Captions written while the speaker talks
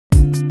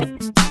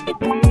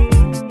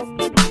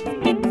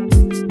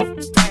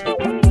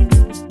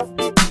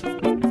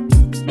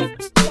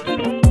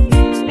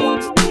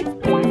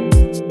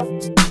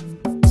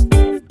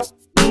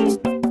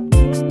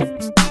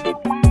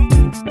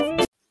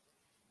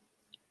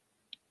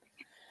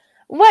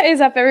What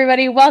is up,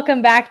 everybody?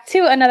 Welcome back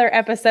to another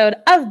episode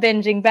of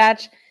Binging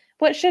Batch,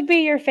 what should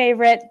be your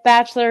favorite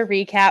Bachelor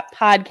recap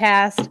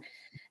podcast.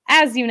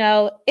 As you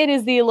know, it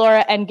is the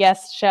Laura and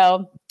Guest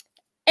show,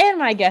 and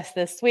my guest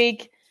this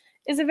week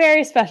is a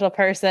very special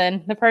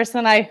person, the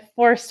person I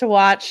force to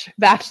watch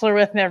Bachelor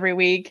with every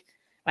week,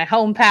 my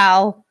home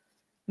pal,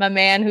 my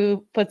man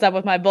who puts up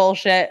with my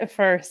bullshit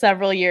for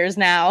several years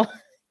now.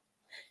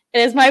 It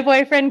is my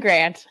boyfriend,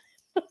 Grant.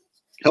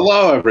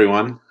 Hello,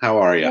 everyone. How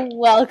are you?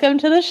 Welcome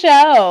to the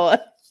show.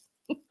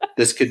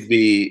 This could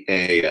be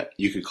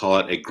you could call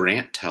it a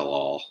Grant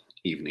tell-all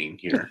evening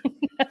here.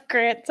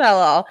 Grant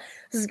tell-all.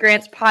 This is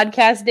Grant's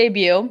podcast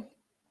debut.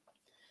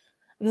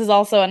 This is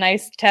also a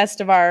nice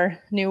test of our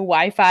new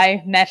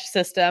Wi-Fi mesh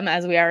system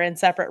as we are in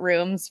separate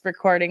rooms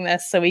recording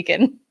this so we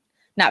can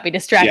not be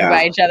distracted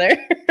by each other.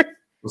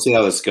 We'll see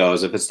how this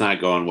goes. If it's not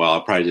going well,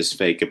 I'll probably just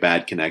fake a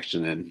bad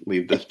connection and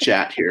leave the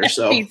chat here.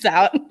 So peace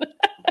out.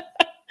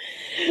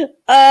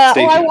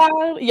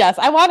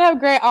 I want to have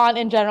Grant on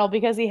in general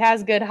because he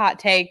has good hot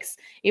takes,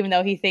 even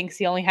though he thinks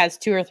he only has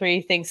 2 or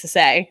 3 things to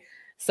say.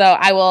 So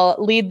I will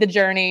lead the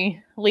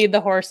journey, lead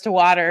the horse to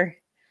water,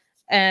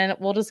 and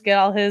we'll just get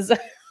all his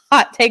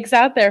hot takes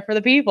out there for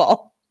the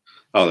people.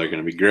 Oh, they're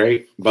going to be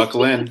great.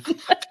 Buckle in.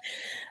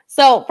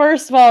 So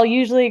first of all,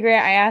 usually,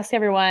 Grant, I ask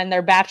everyone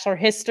their Bachelor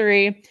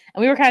history,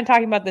 and we were kind of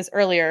talking about this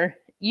earlier.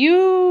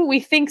 We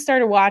think,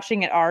 started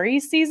watching at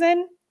Ari's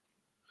season.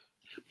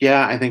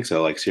 Yeah, I think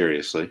so. Like,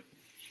 seriously.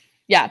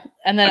 Yeah.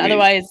 And then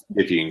otherwise.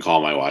 If you can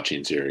call my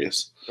watching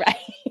serious. Right.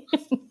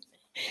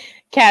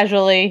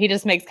 Casually. He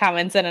just makes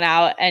comments in and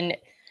out. And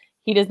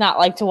he does not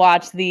like to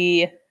watch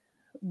the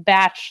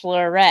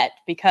Bachelorette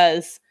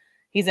because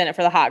he's in it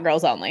for the hot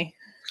girls only.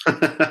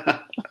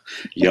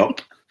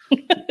 Yep.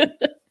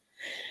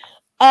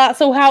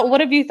 So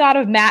what have you thought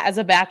of Matt as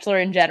a Bachelor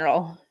in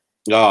general?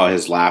 Oh,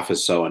 his laugh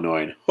is so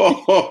annoying.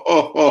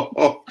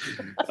 Oh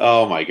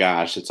my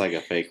gosh, it's like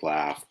a fake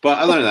laugh. But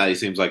other than that, he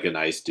seems like a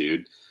nice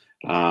dude.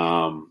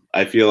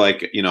 I feel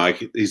like,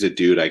 he's a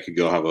dude I could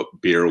go have a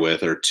beer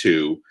with or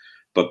 2.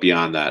 But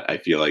beyond that, I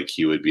feel like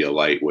he would be a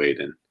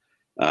lightweight and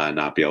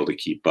not be able to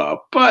keep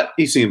up. But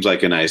he seems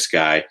like a nice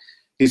guy.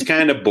 He's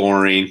kind of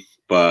boring,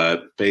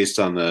 but based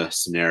on the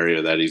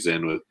scenario that he's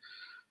in with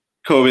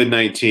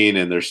COVID-19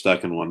 and they're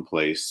stuck in one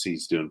place,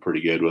 he's doing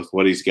pretty good with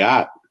what he's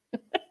got.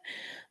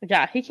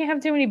 Yeah, he can't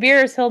have too many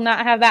beers. He'll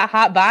not have that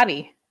hot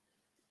body.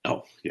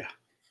 Oh, yeah.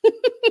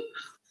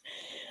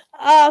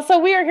 So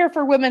we are here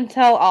for Women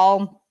Tell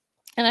All.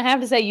 And I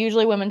have to say,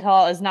 usually Women Tell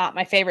All is not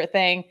my favorite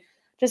thing,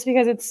 just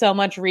because it's so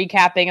much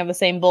recapping of the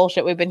same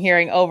bullshit we've been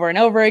hearing over and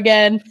over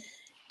again.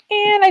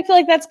 And I feel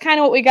like that's kind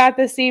of what we got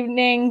this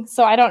evening.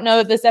 So I don't know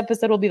if this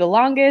episode will be the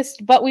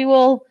longest, but we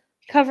will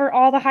cover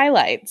all the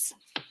highlights.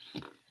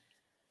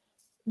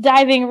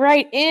 Diving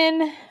right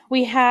in,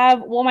 we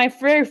have, my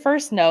very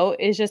first note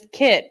is just,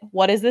 Kit,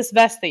 what is this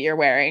vest that you're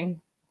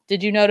wearing?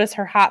 Did you notice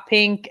her hot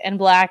pink and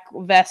black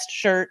vest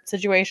shirt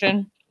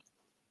situation?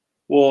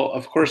 Well,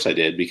 of course I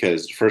did,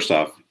 because first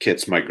off,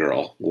 Kit's my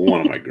girl,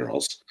 one of my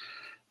girls.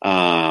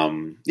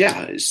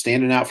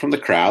 Standing out from the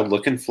crowd,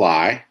 looking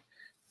fly.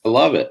 I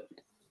love it.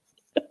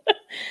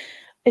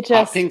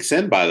 Hot pink's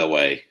in, by the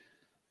way.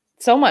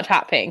 So much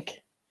hot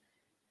pink.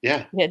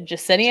 Yeah. You had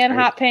Jessenia in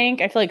hot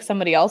pink. I feel like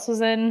somebody else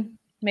was in.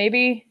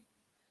 Maybe.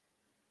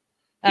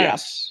 I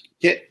don't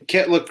know.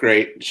 Kit looked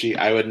great.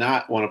 I would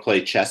not want to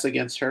play chess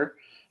against her,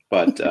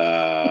 but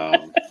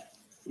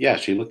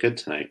she looked good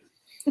tonight.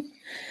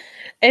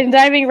 And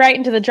diving right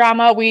into the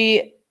drama,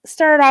 we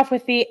started off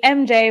with the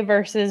MJ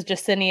versus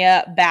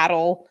Jessenia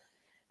battle,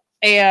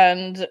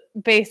 and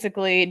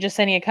basically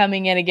Jessenia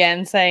coming in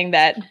again saying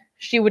that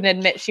she wouldn't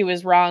admit she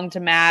was wrong to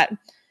Matt.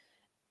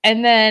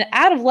 And then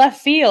out of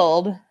left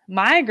field,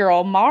 my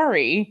girl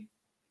Mari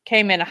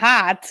came in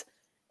hot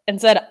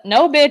and said,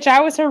 "No, bitch,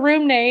 I was her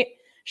roommate.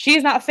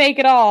 She's not fake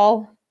at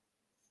all."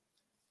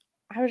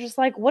 I was just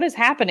like, what is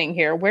happening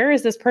here? Where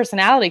is this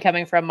personality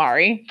coming from,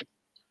 Mari?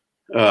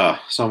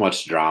 So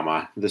much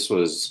drama. This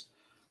was,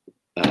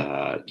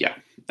 I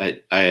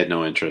had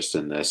no interest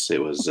in this.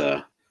 It was,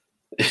 it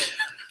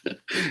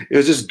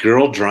was just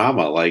girl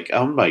drama. Like,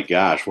 oh my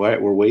gosh, we're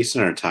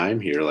wasting our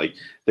time here. Like,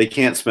 they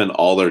can't spend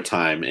all their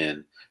time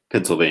in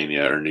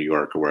Pennsylvania or New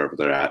York or wherever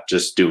they're at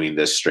just doing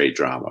this straight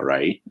drama,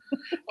 right?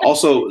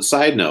 Also,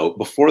 side note,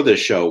 before this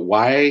show,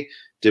 why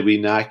did we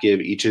not give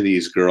each of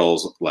these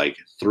girls like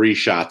 3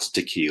 shots of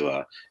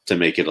tequila to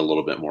make it a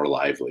little bit more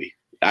lively?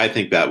 I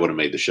think that would have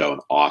made the show an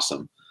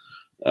awesome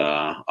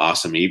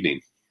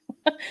evening.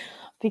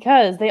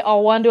 Because they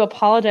all wanted to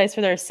apologize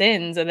for their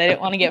sins and they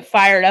didn't want to get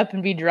fired up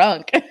and be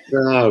drunk. That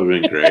would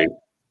have been great.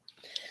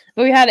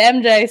 But we had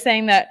MJ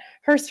saying that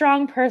her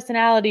strong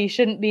personality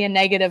shouldn't be a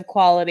negative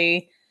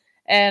quality.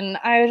 And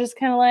I was just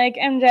kind of like,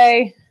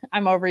 MJ,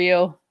 I'm over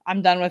you.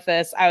 I'm done with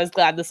this. I was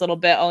glad this little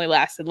bit only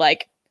lasted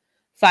like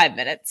 5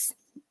 minutes.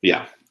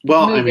 Yeah.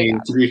 Well,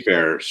 to be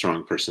fair,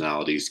 strong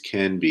personalities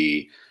can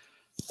be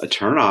a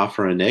turnoff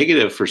or a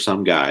negative for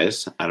some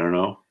guys. I don't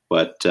know.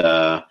 But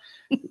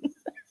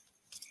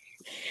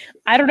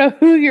I don't know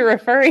who you're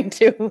referring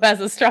to who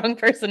has a strong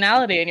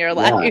personality in your Yeah,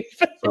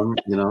 life.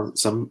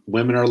 some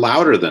women are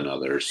louder than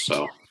others.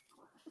 So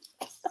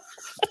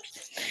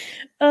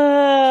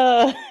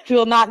We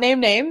will not name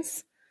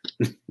names.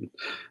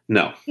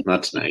 no,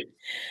 not tonight.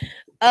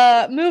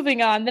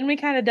 Moving on, then we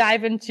kind of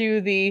dive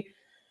into the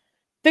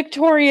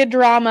Victoria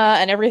drama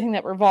and everything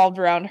that revolved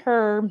around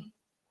her.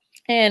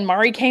 And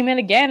Mari came in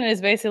again and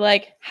is basically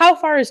like, how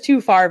far is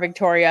too far,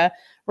 Victoria?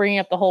 Bringing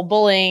up the whole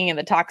bullying and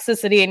the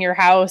toxicity in your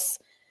house.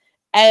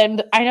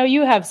 And I know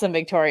you have some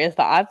Victoria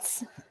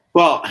thoughts.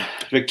 Well,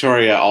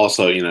 Victoria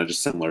also,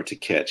 just similar to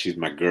Kit, she's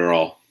my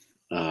girl.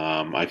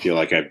 I feel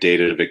like I've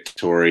dated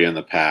Victoria in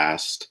the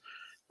past.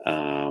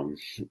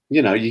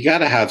 You got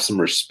to have some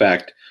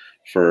respect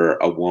for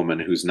a woman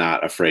who's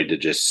not afraid to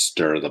just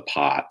stir the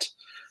pot.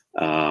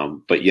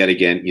 But yet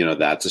again,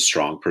 that's a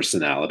strong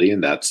personality,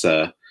 and that's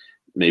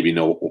maybe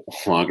no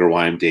longer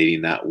why I'm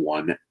dating that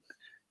one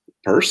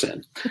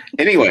person.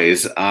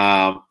 Anyways,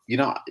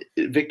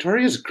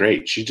 Victoria's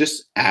great. She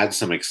just adds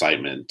some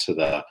excitement to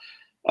the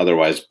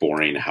otherwise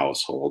boring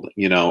household,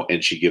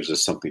 and she gives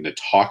us something to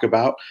talk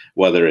about,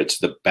 whether it's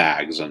the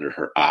bags under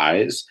her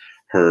eyes,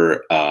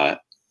 her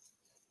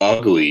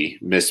ugly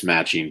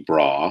mismatching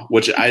bra,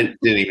 which I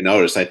didn't even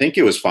notice. I think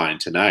it was fine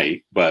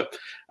tonight, but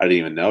I didn't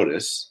even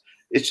notice.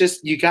 It's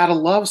just, you got to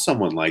love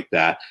someone like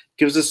that.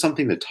 Gives us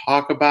something to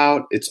talk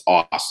about. It's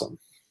awesome.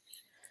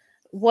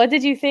 What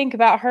did you think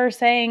about her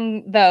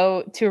saying,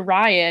 though, to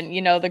Ryan,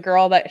 the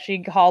girl that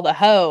she called a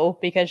hoe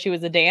because she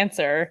was a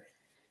dancer,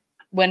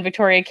 when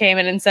Victoria came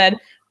in and said,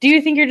 do you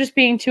think you're just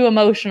being too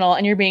emotional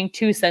and you're being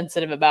too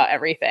sensitive about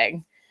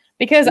everything?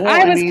 Because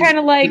I was kind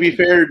of like... To be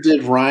fair,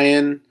 did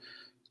Ryan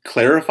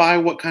clarify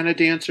what kind of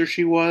dancer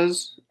she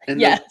was?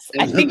 Yes,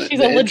 I think she's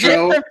a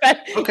legit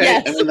professional.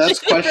 Okay, yes, that's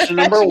question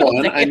number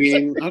one.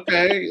 Dancer.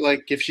 Okay,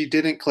 like if she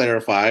didn't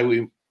clarify,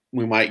 we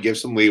might give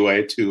some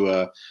leeway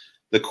to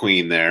the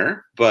queen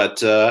there. But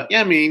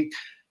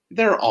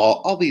they're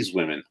all these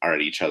women are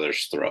at each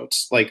other's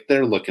throats. Like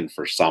they're looking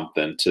for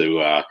something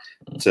to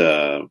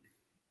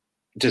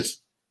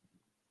just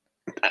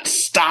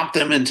stomp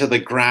them into the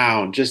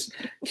ground, just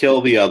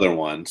kill the other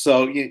one.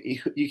 So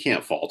you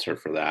can't fault her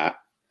for that.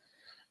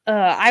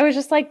 I was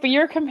just like, but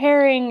you're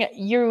comparing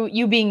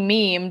you being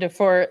memed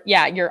for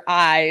your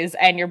eyes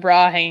and your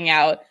bra hanging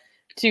out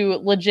to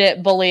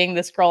legit bullying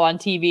this girl on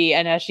TV.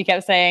 And as she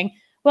kept saying,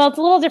 well, it's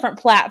a little different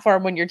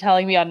platform when you're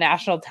telling me on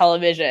national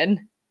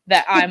television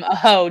that I'm a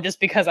hoe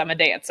just because I'm a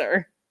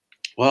dancer.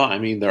 Well,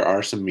 there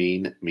are some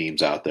mean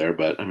memes out there,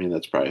 but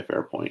that's probably a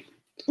fair point.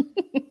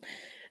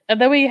 And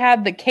then we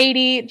had the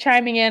Katie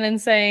chiming in and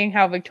saying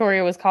how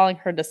Victoria was calling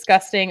her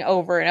disgusting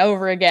over and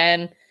over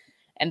again,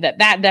 and that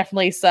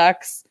definitely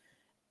sucks.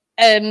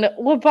 And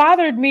what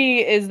bothered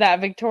me is that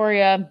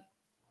Victoria,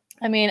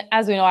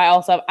 as we know,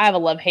 I have a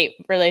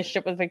love-hate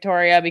relationship with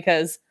Victoria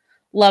because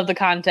love the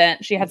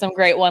content. She had some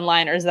great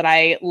one-liners that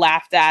I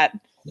laughed at.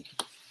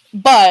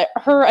 But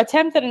her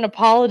attempt at an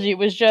apology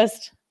was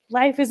just,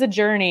 life is a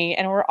journey,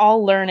 and we're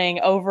all learning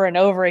over and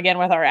over again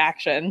with our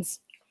actions.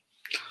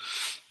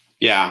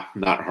 Yeah,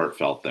 not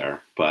heartfelt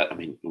there. But,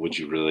 would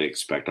you really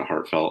expect a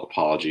heartfelt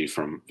apology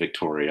from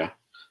Victoria?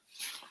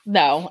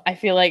 No, I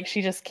feel like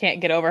she just can't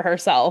get over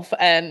herself.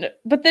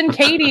 But then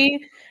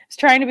Katie is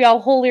trying to be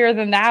all holier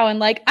than thou and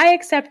like, I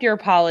accept your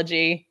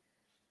apology.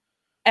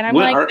 And I'm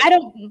I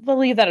don't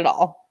believe that at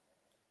all.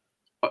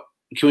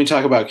 Can we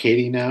talk about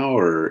Katie now,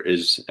 or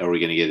are we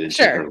going to get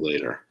into her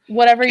later?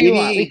 Whatever Katie, you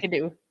want, we can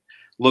do.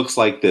 Looks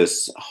like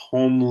this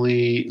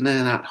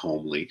not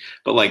homely,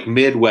 but like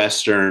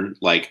Midwestern.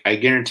 Like I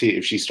guarantee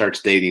if she starts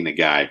dating a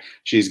guy,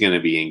 she's going to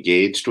be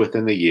engaged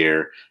within the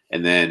year,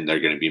 and then they're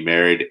going to be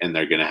married, and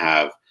they're going to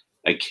have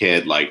a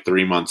kid like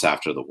 3 months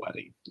after the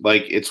wedding.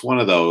 Like it's one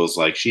of those,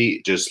 like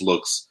she just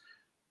looks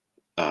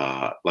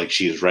like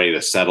she's ready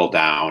to settle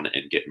down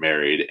and get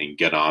married and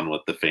get on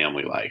with the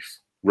family life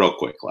real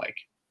quick. Like,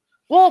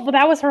 well, but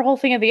that was her whole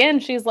thing at the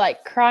end. She's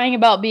like crying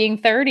about being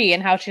 30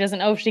 and how she doesn't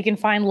know if she can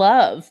find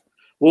love.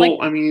 Well,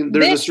 like,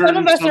 there's a certain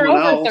some of us are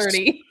over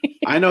 30.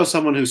 I know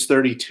someone who's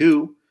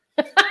 32.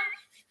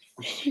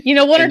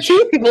 One or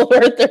two people who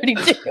are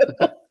 32.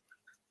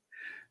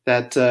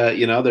 That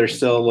they're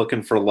still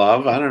looking for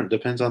love.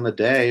 Depends on the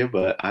day,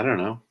 but I don't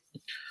know.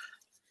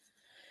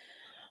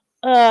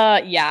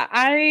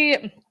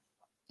 I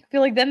feel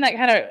like then that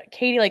kind of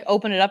Katie like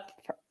opened it up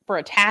for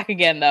attack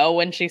again though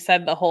when she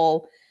said the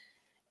whole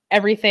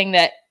everything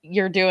that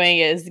you're doing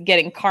is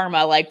getting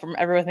karma like from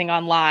everything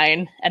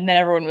online, and then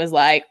everyone was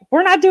like,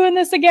 we're not doing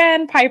this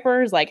again.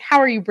 Piper's like, why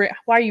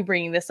are you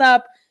bringing this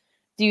up?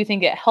 Do you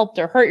think it helped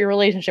or hurt your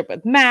relationship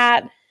with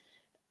Matt?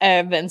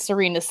 And then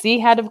Serena C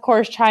had, of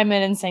course, chime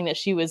in and saying that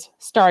she was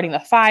starting the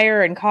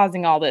fire and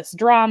causing all this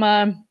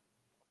drama.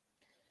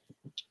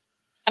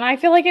 And I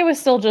feel like it was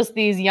still just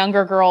these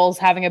younger girls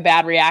having a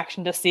bad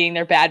reaction to seeing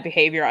their bad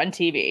behavior on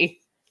TV.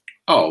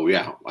 Oh,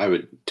 yeah. I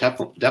would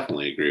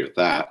definitely agree with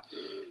that.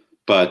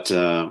 But,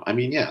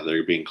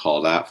 they're being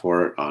called out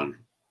for it on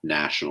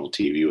national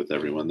TV with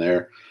everyone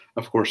there.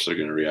 Of course, they're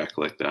going to react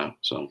like that.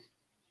 So,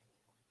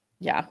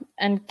 Yeah.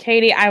 And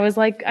Katie, I was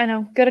like, I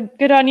know,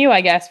 good on you,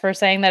 I guess, for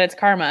saying that it's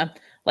karma.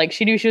 Like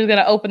she knew she was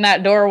gonna open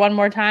that door one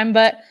more time,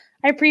 but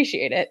I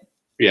appreciate it.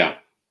 Yeah,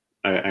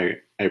 I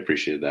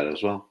appreciated that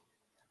as well.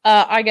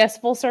 I guess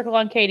full circle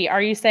on Katie.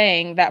 Are you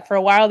saying that for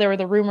a while there were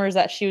the rumors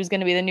that she was going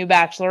to be the new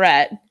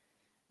Bachelorette?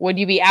 Would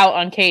you be out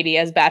on Katie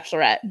as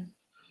Bachelorette?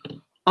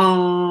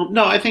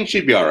 No, I think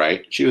she'd be all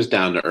right. She was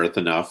down to earth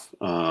enough.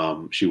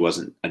 She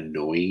wasn't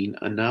annoying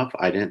enough.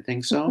 I didn't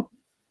think so.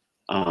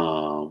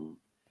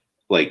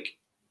 Like,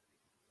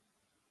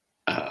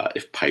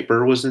 if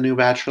Piper was the new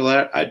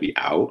Bachelorette, I'd be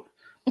out.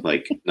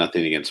 Like,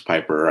 nothing against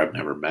Piper. I've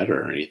never met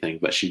her or anything,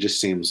 but she just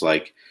seems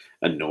like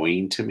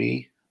annoying to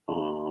me.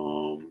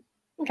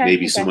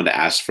 Maybe someone to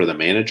ask for the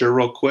manager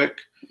real quick.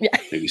 Yeah.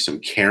 Maybe some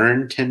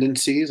Karen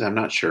tendencies. I'm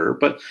not sure,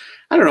 but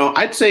I don't know.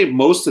 I'd say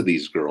most of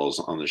these girls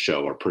on the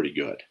show are pretty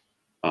good.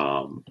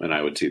 And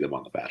I would see them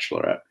on The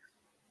Bachelorette.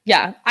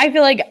 Yeah. I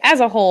feel like as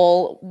a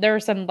whole,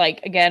 there's some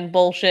like, again,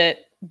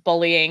 bullshit,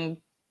 bullying,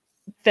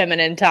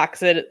 feminine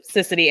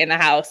toxicity in the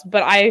house,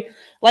 but I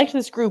liked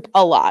this group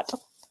a lot.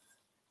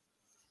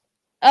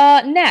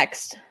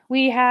 Next,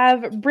 we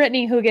have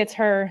Brittany, who gets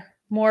her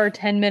more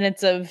 10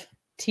 minutes of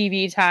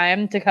TV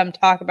time to come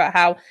talk about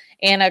how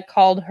Anna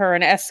called her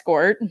an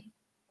escort.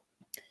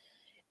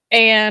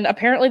 And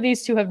apparently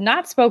these two have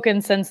not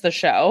spoken since the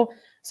show.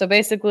 So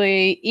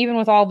basically, even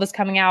with all this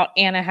coming out,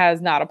 Anna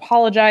has not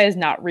apologized,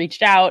 not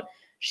reached out.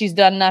 She's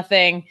done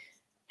nothing.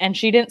 And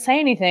she didn't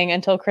say anything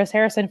until Chris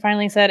Harrison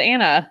finally said,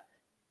 Anna,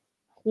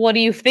 what are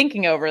you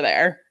thinking over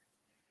there?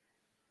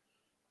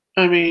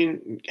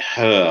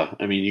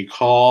 You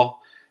call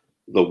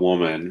the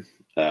woman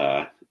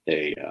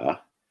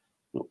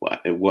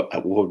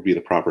what would be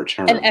the proper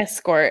term? An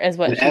escort is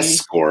what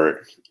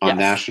escort on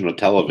national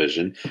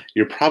television.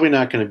 You're probably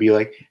not going to be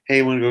like,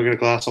 hey, want to go get a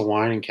glass of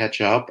wine and catch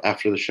up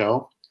after the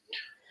show?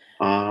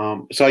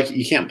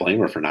 You can't blame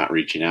her for not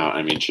reaching out.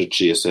 I mean, should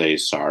she say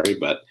sorry?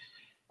 But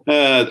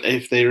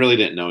if they really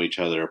didn't know each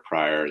other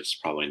prior, it's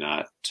probably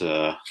not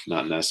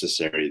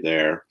necessary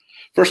there.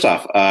 First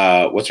off,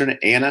 what's her name?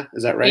 Anna,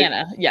 is that right?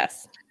 Anna,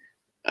 yes.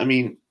 I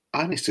mean,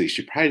 honestly,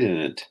 she probably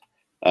didn't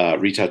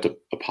reach out to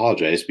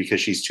apologize because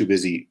she's too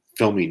busy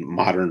filming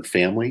Modern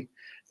Family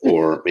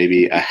or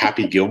maybe a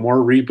Happy Gilmore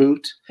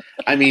reboot.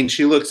 I mean,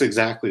 she looks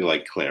exactly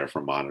like Claire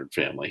from Modern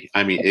Family.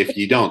 I mean, if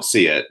you don't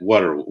see it,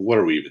 what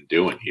are we even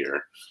doing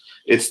here?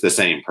 It's the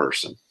same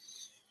person.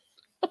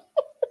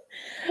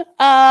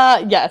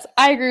 Yes,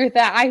 I agree with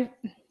that.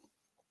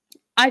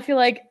 I feel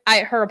like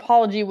her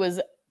apology was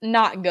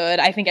not good.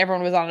 I think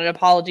everyone was on an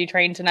apology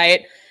train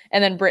tonight.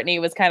 And then Brittany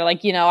was kind of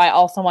like, I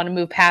also want to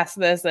move past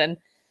this. And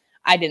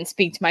I didn't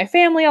speak to my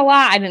family a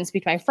lot. I didn't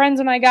speak to my friends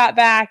when I got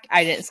back.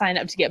 I didn't sign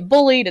up to get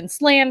bullied and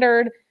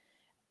slandered.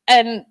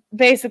 And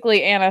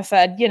basically Anna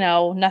said,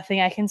 nothing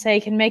I can say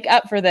can make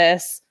up for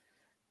this.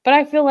 But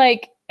I feel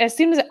like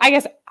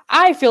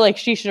I feel like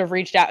she should have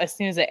reached out as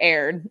soon as it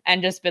aired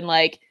and just been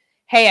like,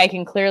 hey, I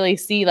can clearly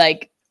see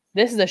like,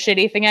 this is a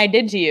shitty thing I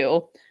did to you.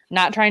 I'm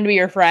not trying to be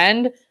your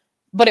friend,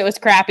 but it was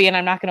crappy. And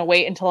I'm not going to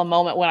wait until a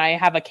moment when I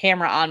have a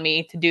camera on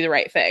me to do the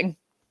right thing.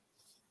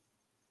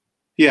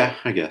 Yeah,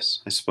 I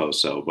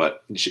suppose so.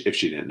 But if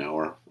she didn't know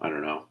her, I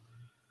don't know.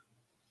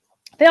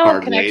 They all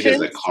card laid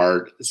is a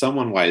card.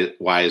 Someone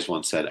wise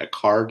once said, a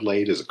card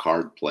laid is a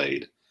card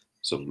played.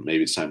 So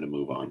maybe it's time to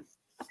move on.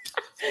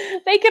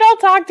 They could all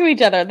talk to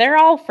each other. They're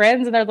all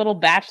friends in their little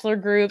bachelor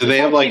group. Do they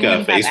have like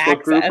a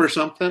Facebook group or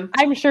something?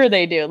 I'm sure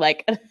they do.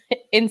 Like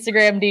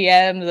Instagram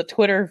DMs, a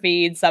Twitter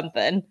feed,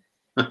 something.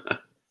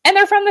 And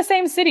they're from the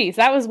same cities.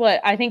 That was what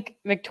I think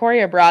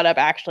Victoria brought up,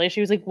 actually.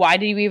 She was like, why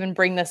did you even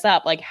bring this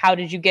up? Like, how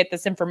did you get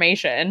this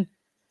information?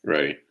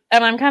 Right.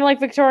 And I'm kind of like,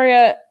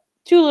 Victoria,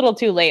 too little,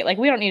 too late. Like,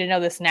 we don't need to know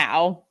this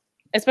now.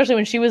 Especially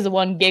when she was the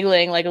one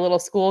giggling like a little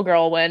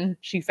schoolgirl when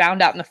she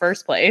found out in the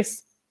first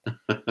place.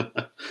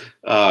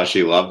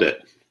 She loved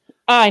it.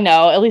 I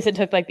know. At least it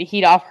took like the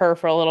heat off her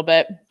for a little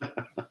bit.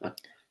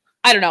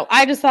 I don't know.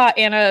 I just thought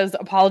Anna's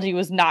apology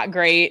was not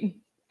great.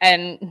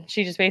 And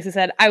she just basically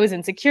said, I was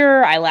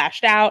insecure. I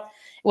lashed out.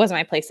 It wasn't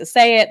my place to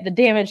say it. The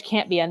damage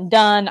can't be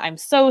undone. I'm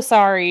so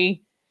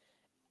sorry.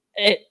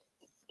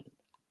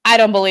 I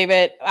don't believe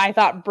it. I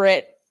thought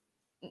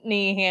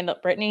Brittany handled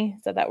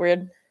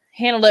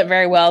it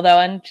very well, though.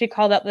 And she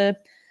called out the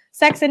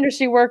sex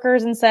industry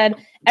workers and said,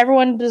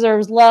 everyone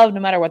deserves love no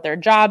matter what their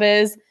job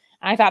is.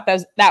 And I thought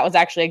that was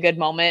actually a good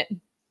moment,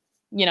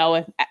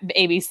 with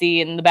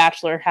ABC and The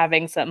Bachelor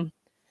having some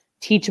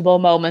teachable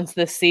moments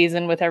this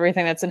season with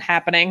everything that's been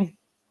happening.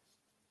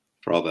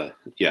 For all the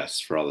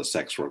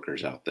sex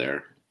workers out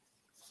there.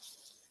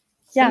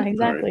 Yeah,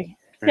 exactly.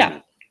 Right.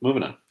 Yeah.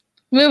 Moving on.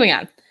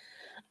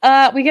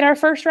 We get our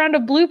first round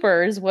of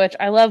bloopers, which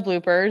I love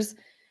bloopers.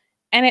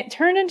 And it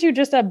turned into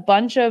just a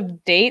bunch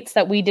of dates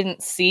that we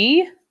didn't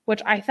see,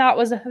 which I thought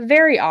was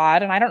very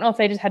odd. And I don't know if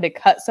they just had to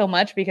cut so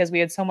much because we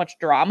had so much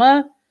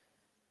drama.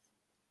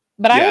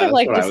 But I would have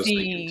liked to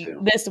see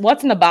this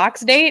what's in the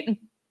box date.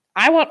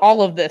 I want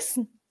all of this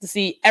to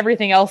see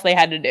everything else they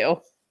had to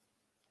do.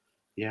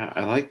 Yeah,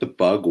 I like the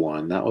bug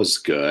one. That was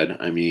good.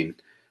 I mean,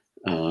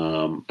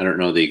 I don't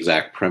know the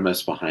exact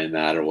premise behind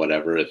that or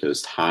whatever, if it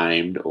was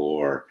timed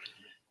or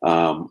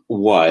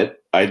what.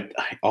 I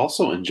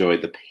also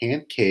enjoyed the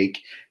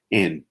pancake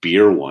and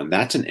beer one.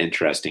 That's an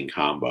interesting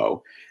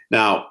combo.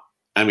 Now,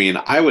 I mean,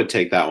 I would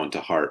take that one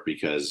to heart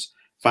because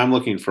if I'm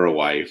looking for a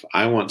wife,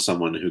 I want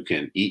someone who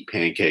can eat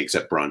pancakes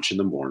at brunch in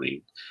the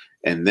morning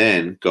and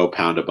then go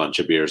pound a bunch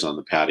of beers on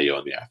the patio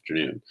in the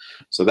afternoon.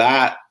 So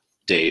that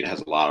date has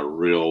a lot of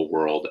real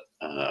world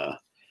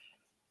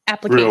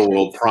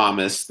Applications.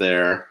 promise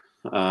there.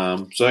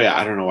 So yeah,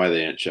 I don't know why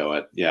they didn't show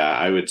it. Yeah,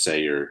 I would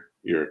say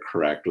you're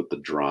correct with the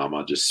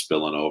drama just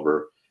spilling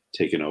over,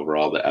 taking over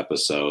all the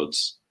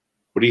episodes.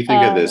 What do you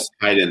think of Uh, this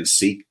hide and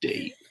seek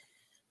date?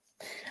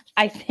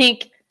 I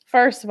think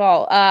first of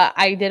all,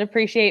 I did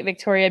appreciate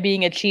Victoria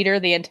being a cheater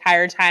the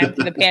entire time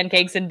through the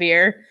pancakes and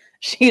beer.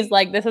 She's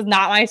like, "This is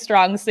not my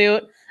strong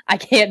suit. I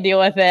can't deal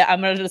with it.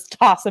 I'm gonna just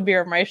toss a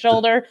beer over my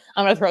shoulder.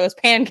 I'm gonna throw this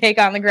pancake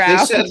on the They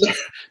ground."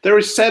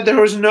 said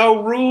there was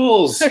no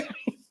rules.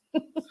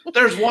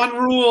 There's one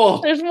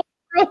rule. There's one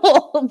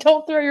rule: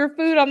 don't throw your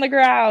food on the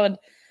ground.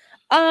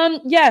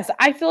 Yes,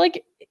 I feel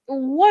like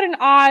what an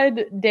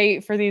odd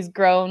date for these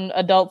grown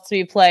adults to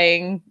be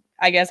playing,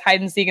 I guess,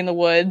 hide and seek in the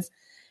woods.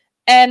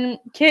 And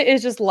Kit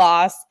is just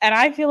lost. And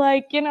I feel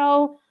like,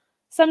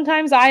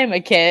 sometimes I am a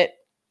Kit.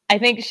 I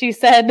think she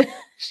said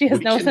she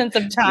has no sense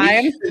of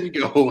time. We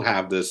can go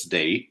have this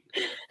date.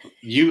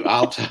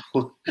 I'll tell.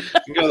 You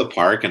can go to the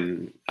park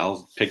and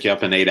I'll pick you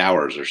up in 8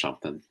 hours or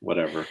something.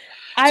 Whatever.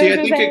 I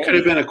think it could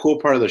have been a cool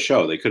part of the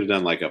show. They could have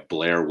done like a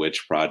Blair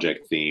Witch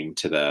Project theme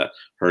to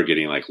her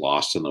getting like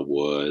lost in the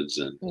woods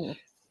and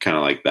kind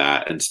of like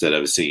that instead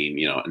of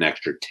seeing an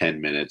extra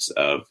 10 minutes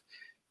of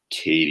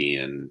Katie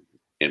and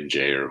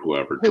MJ or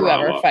whoever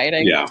drama.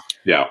 Fighting.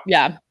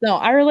 Yeah. No,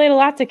 I relate a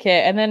lot to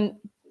Kit, and then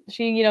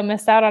she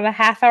missed out on a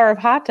half hour of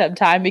hot tub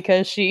time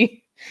because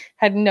she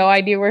had no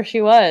idea where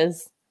she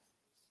was.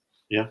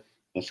 Yeah,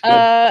 that's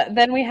good.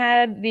 Then we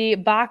had the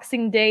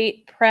boxing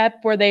date prep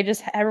where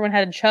everyone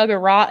had to chug a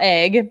raw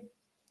egg,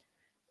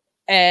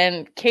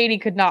 and Katie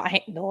could not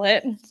handle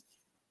it.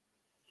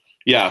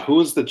 Yeah, who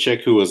was the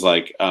chick who was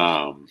like,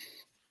 I'm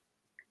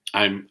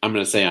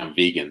gonna say I'm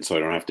vegan, so I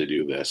don't have to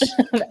do this.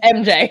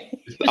 MJ.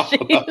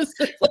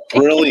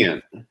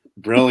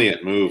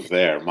 Brilliant move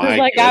there. My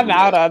like, goodness. I'm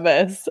out on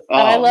this. Oh,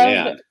 and I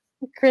love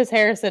Chris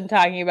Harrison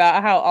talking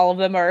about how all of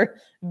them are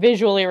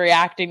visually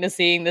reacting to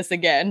seeing this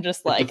again,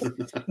 just like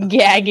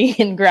gagging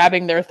and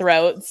grabbing their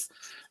throats.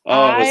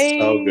 Oh, it was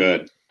so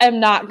good. I'm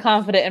not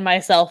confident in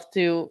myself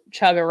to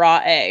chug a raw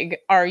egg.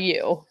 Are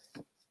you?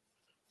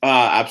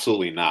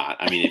 Absolutely not.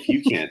 I mean, if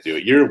you can't do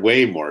it, you're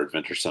way more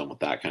adventuresome with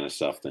that kind of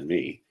stuff than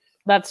me.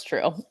 That's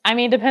true. I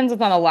mean, depends on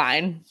the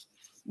line.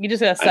 You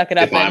just gotta suck it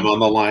up. If I'm on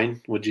the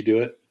line, would you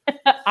do it?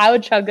 I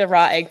would chug the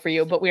raw egg for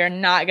you, but we are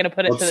not going to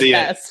put it to the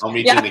test. I'll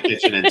meet you in the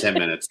kitchen in 10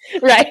 minutes.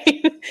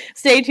 Right.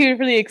 Stay tuned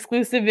for the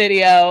exclusive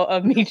video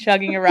of me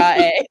chugging a raw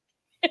egg.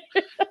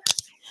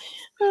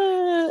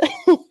 But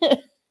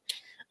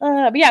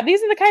yeah,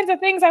 these are the kinds of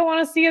things I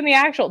want to see in the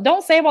actual.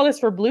 Don't save all this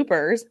for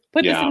bloopers.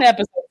 Put this in the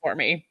episode for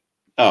me.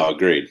 Oh,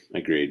 agreed.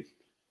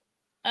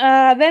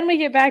 Then we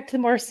get back to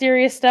more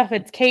serious stuff.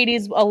 It's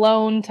Katie's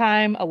alone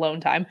time,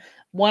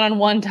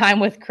 one-on-one time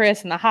with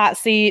Chris in the hot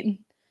seat.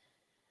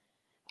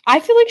 I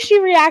feel like she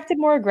reacted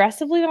more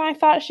aggressively than I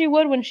thought she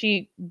would when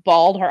she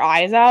bawled her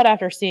eyes out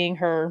after seeing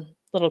her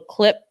little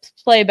clip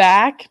play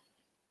back.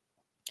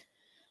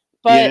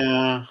 But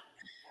yeah.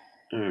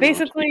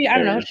 basically, I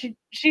don't know.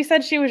 She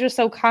said she was just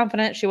so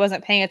confident she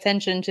wasn't paying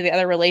attention to the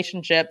other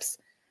relationships,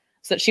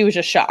 so that she was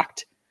just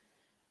shocked.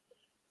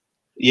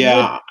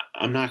 Yeah,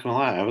 I'm not going to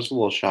lie. I was a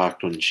little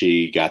shocked when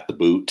she got the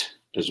boot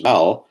as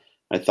well.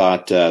 I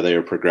thought they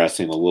were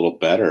progressing a little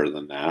better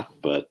than that,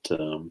 but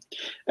and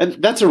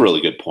that's a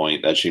really good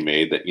point that she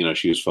made, that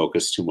she was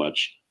focused too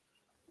much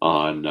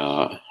on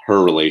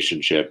her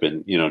relationship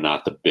and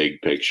not the big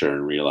picture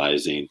and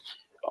realizing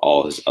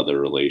all his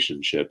other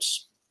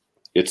relationships.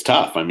 It's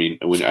tough. I mean,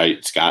 I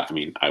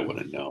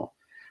wouldn't know,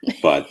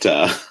 but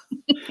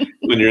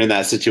when you're in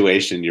that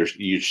situation,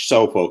 you're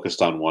so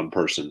focused on one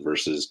person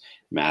versus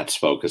Matt's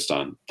focused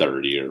on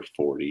 30 or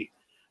 40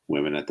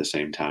 women at the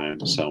same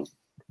time. So.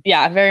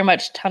 Yeah, very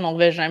much tunnel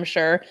vision, I'm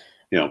sure.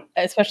 Yeah.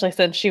 Especially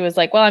since she was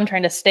like, well, I'm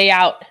trying to stay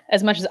out,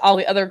 as much as all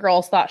the other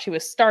girls thought she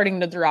was starting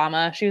the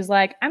drama. She was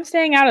like, I'm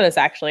staying out of this,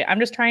 actually. I'm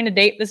just trying to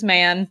date this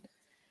man.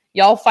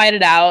 Y'all fight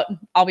it out.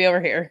 I'll be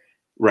over here.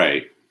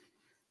 Right.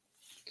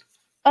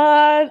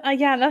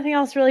 Yeah, nothing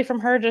else really from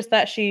her, just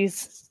that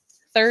she's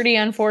 30,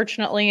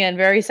 unfortunately, and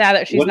very sad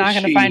that she's not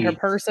going to find her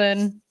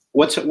person.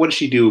 What does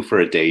she do for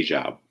a day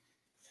job?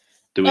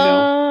 Do we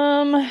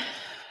know?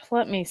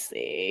 Let me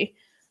see.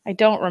 I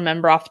don't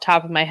remember off the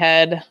top of my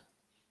head.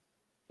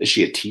 Is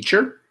she a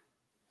teacher?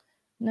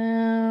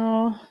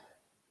 No.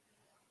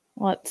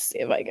 Let's see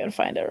if I can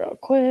find it real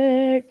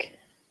quick.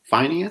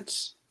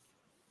 Finance?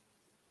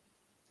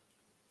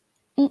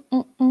 What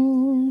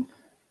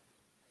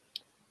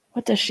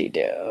does she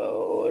do?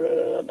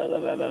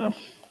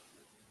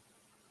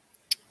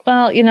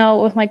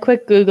 Well, with my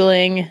quick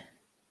Googling,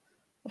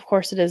 Of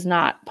course, it is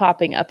not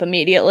popping up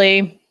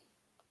immediately.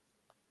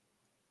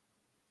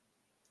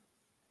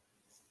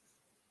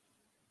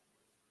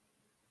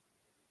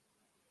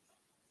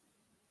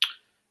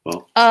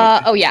 Well,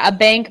 oh yeah, a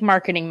bank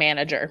marketing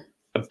manager.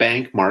 a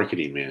bank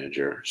marketing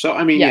manager. So,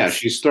 I mean, yeah, Yes.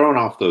 she's throwing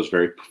off those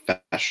very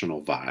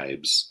professional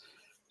vibes,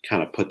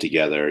 kind of put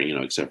together,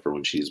 except for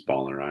when she's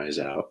bawling her eyes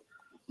out.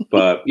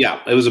 But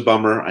yeah, it was a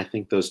bummer. I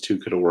think those two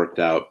could have worked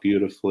out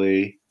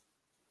beautifully.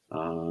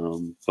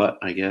 But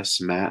I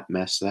guess Matt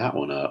messed that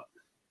one up.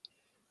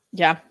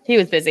 Yeah, he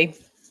was busy.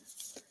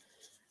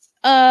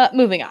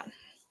 Moving on.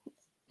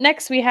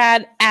 Next, we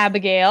had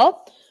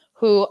Abigail,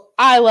 who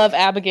I love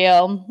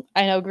Abigail.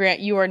 I know,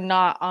 Grant, you are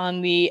not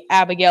on the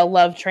Abigail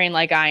love train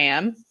like I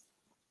am.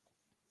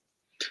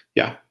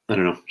 Yeah, I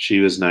don't know.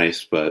 She was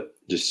nice, but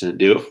just didn't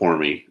do it for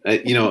me.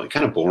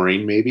 Kind of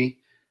boring, maybe.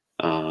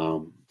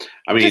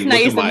 I mean, Just look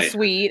nice at my and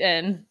sweet,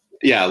 and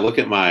look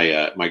at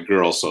my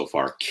girl so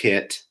far,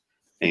 Kit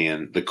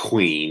and the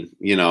Queen.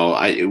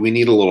 We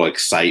need a little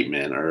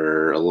excitement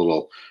or a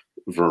little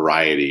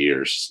variety,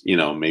 or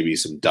maybe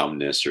some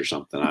dumbness or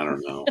something. I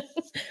don't know.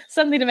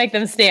 something to make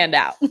them stand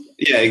out.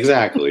 Yeah,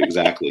 exactly.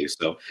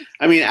 So,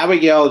 I mean,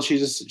 Abigail,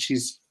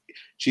 she's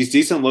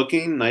decent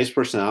looking, nice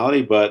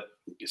personality, but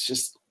it's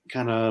just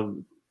kind of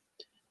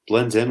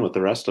blends in with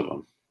the rest of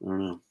them. I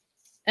don't know.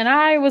 And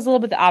I was a little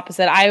bit the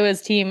opposite. I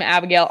was team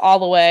Abigail all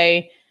the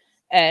way,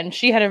 and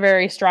she had a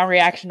very strong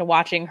reaction to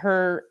watching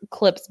her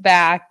clips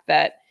back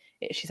that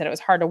she said it was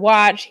hard to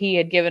watch. He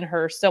had given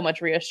her so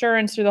much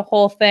reassurance through the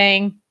whole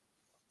thing.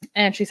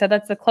 And she said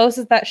that's the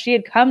closest that she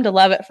had come to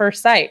love at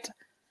first sight.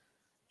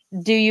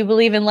 Do you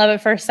believe in love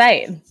at first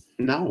sight?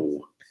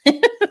 No.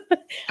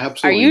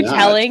 Absolutely Are you not.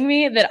 telling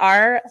me that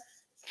our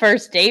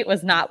first date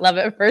was not love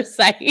at first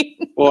sight?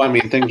 Well, I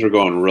mean, things were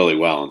going really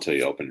well until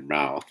you open your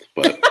mouth,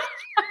 but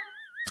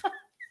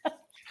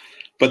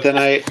but then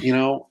I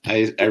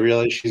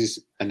realized she's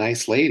a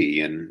nice lady,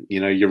 and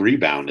you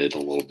rebounded a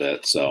little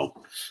bit, so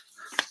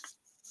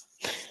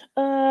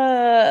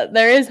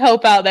there is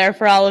hope out there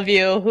for all of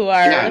you who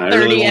are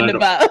 30 and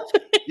above.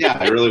 Yeah,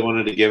 I really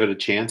wanted to give it a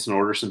chance and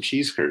order some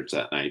cheese curds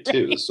that night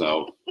too.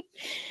 So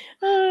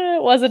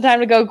it wasn't time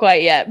to go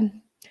quite yet.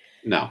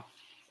 No.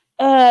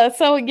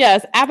 So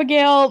yes,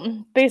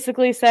 Abigail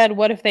basically said,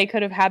 what if they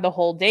could have had the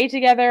whole day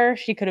together?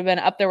 She could have been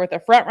up there with the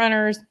front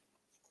runners,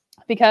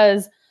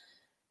 because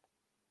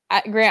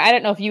Grant, I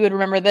don't know if you would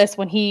remember this,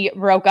 when he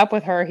broke up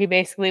with her, he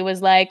basically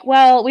was like,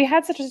 well, we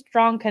had such a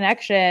strong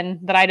connection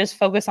that I just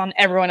focus on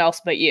everyone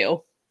else but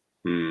you.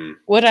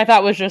 Which I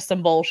thought was just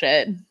some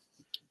bullshit.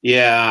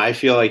 Yeah, I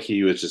feel like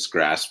he was just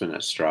grasping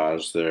at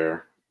straws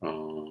there.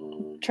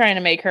 Trying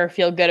to make her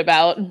feel good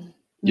about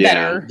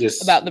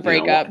the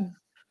breakup.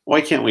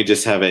 Why can't we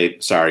just have a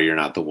sorry, you're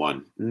not the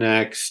one?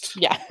 Next.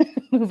 Yeah,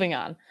 moving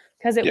on.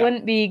 Because it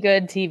wouldn't be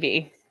good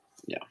TV.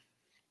 Yeah.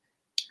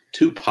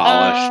 Too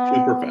polished,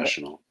 too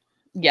professional.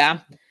 Yeah.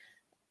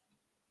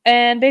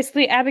 And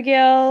basically,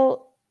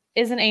 Abigail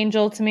is an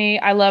angel to me.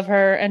 I love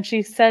her. And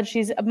she said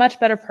she's a much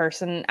better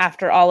person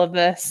after all of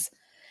this.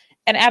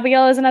 And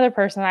Abigail is another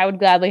person I would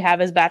gladly have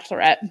as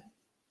Bachelorette.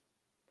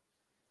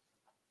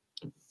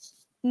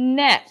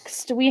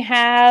 Next, we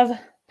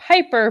have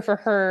Piper for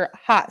her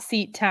hot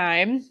seat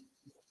time.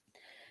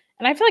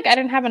 And I feel like I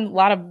didn't have a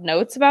lot of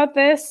notes about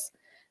this.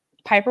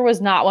 Piper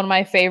was not one of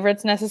my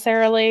favorites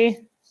necessarily.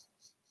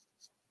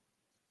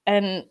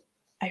 And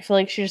I feel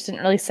like she just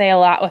didn't really say a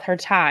lot with her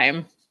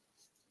time.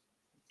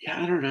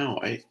 Yeah, I don't know.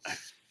 I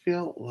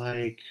feel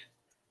like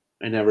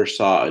I never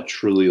saw a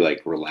truly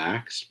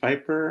relaxed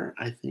Piper.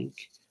 I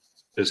think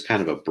it was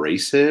kind of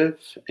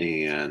abrasive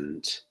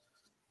and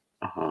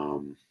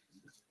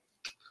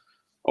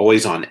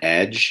always on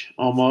edge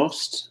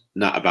almost.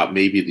 Not about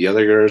maybe the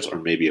other girls or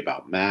maybe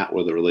about Matt,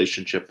 where the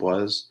relationship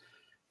was.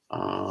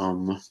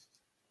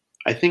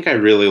 I think I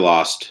really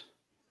lost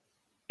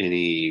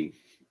any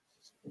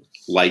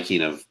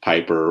liking of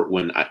Piper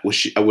when was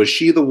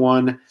she the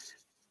one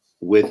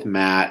with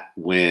Matt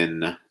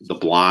when the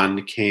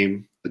blonde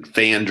came, the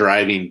van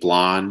driving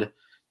blonde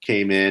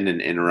came in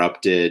and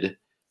interrupted.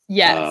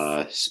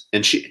 Yes.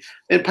 And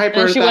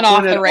Piper she went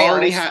off the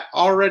rails.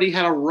 already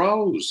had a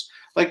rose.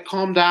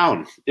 Calm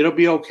down. It'll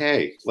be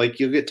okay.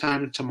 You'll get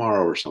time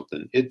tomorrow or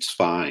something. It's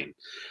fine.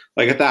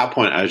 At that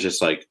point, I was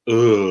just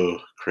ugh,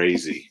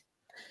 crazy.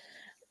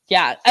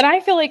 Yeah. And I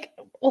feel like,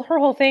 her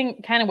whole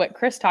thing, kind of what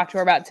Chris talked to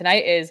her about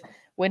tonight, is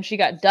when she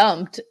got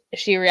dumped,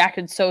 she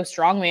reacted so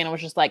strongly and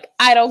was just like,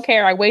 I don't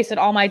care. I wasted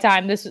all my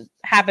time. This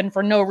happened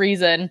for no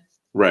reason.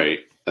 Right.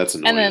 That's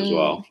annoying as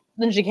well.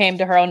 Then she came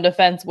to her own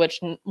defense, which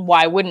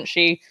why wouldn't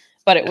she?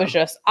 But it was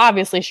just,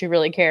 obviously she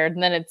really cared.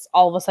 And then it's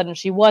all of a sudden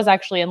she was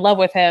actually in love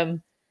with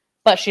him,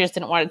 but she just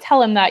didn't want to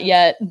tell him that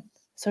yet.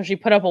 So she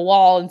put up a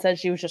wall and said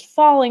she was just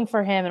falling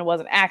for him and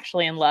wasn't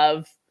actually in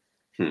love.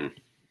 And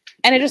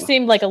it just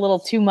seemed like a little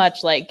too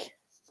much,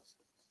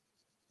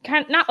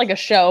 kind of not like a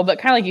show, but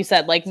kind of like you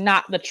said,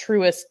 not the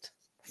truest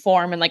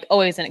form and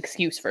always an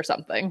excuse for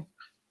something.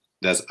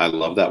 I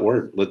love that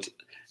word.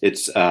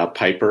 It's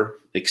Piper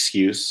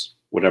excuse,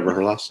 whatever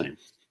her last name.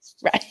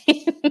 Right.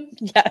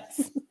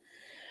 Yes.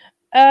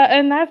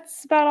 And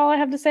that's about all I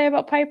have to say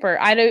about Piper.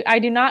 I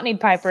do not need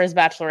Piper as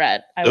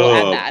Bachelorette. I will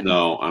add Oh that.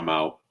 no, I'm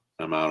out.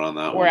 I'm out on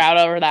that We're one. out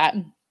over that.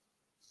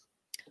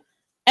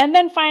 And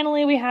then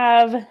finally we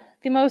have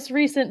the most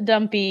recent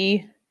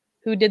dumpy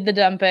who did the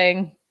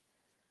dumping,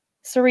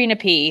 Serena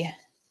P.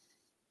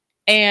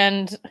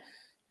 And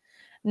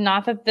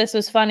not that this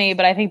was funny,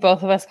 but I think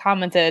both of us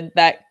commented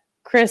that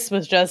Chris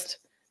was just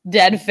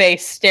dead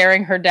face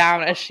staring her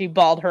down as she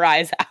bawled her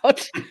eyes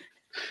out.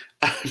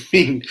 I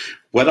mean,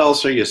 what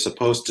else are you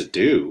supposed to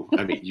do?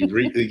 I mean,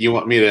 you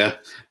want me to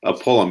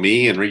pull a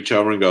me and reach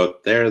over and go,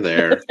 there,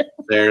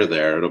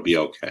 it'll be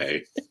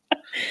okay.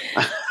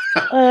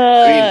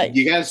 I mean,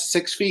 you got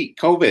 6 feet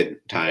COVID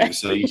time,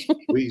 so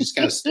we just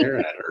gotta stare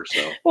at her.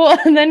 So well,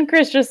 and then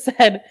Chris just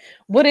said,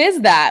 "What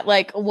is that?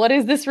 Like, what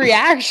is this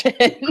reaction?"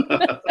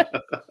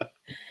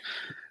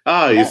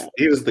 Oh,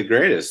 he was the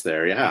greatest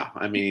there. Yeah,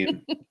 I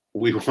mean,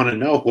 we want to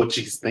know what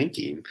she's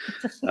thinking.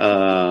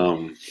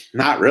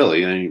 Not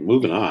really. I mean,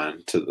 moving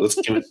on let's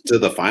get to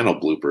the final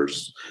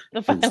bloopers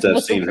instead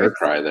of seeing her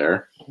cry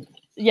there.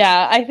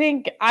 Yeah, I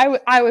think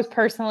I was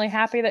personally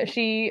happy that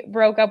she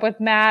broke up with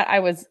Matt. I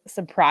was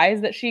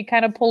surprised that she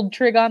kind of pulled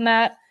trig on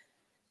that.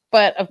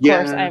 But of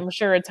course, I'm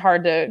sure it's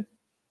hard to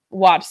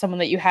watch someone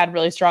that you had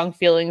really strong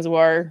feelings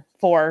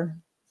for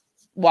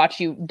watch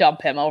you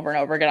dump him over and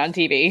over again on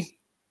TV.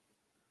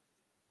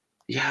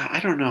 Yeah, I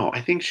don't know.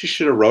 I think she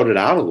should have wrote it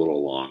out a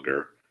little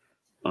longer.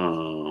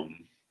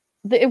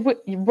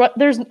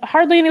 There's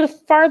hardly any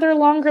farther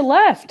longer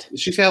left.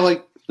 She's got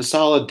like a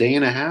solid day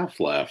and a half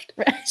left.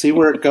 See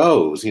where it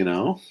goes, you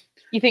know?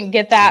 You think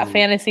get that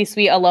fantasy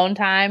suite alone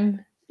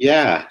time?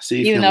 Yeah, so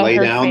you can lay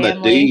down the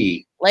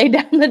D. Lay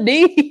down the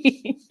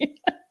D.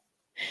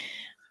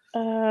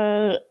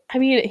 I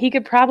mean, he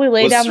could probably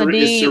lay down the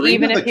D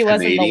even if he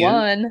wasn't the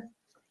one.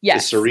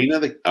 Yes. Is Serena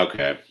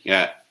okay.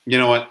 Yeah. You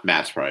know what?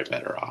 Matt's probably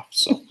better off.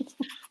 So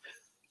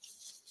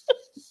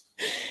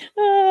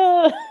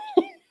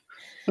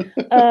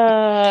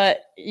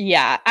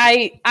yeah,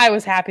 I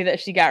was happy that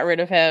she got rid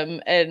of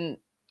him, and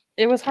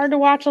it was hard to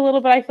watch a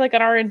little bit. I feel like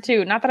on our end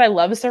too. Not that I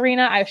love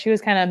Serena, she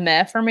was kind of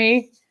meh for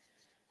me,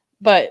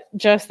 but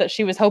just that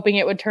she was hoping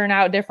it would turn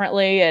out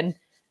differently, and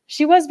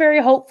she was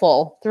very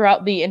hopeful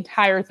throughout the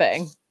entire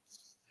thing.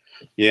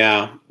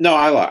 Yeah, no,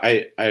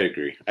 I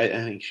agree. I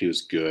think she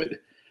was good.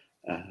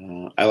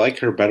 I like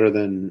her better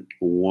than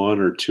one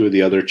or two of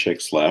the other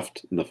chicks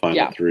left in the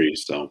final 3.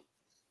 So.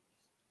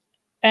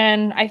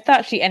 And I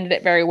thought she ended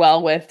it very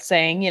well with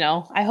saying,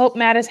 I hope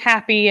Matt is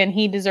happy and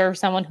he deserves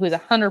someone who is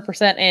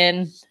 100%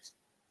 in.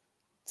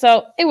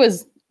 So it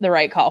was the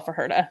right call for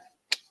her to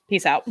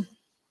peace out.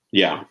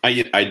 Yeah,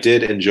 I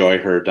did enjoy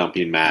her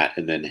dumping Matt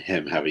and then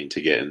him having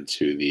to get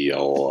into the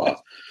old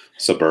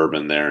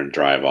Suburban there and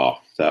drive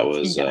off. That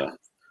was a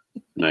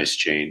nice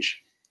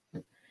change.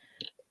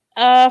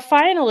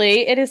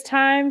 Finally, it is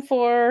time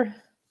for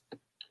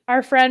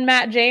our friend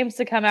Matt James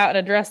to come out and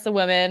address the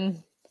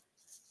women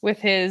with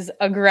his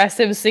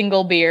aggressive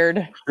single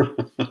beard.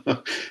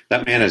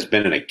 That man has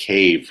been in a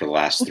cave for the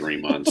last 3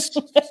 months.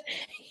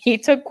 He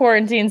took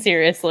quarantine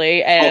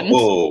seriously and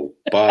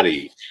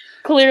buddy.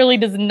 Clearly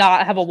does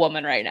not have a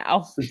woman right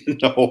now.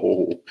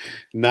 No,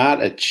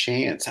 not a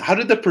chance. How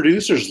did the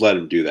producers let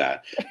him do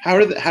that? How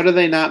do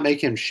they not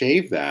make him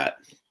shave that?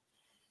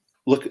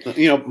 Look,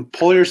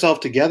 pull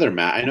yourself together,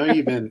 Matt. I know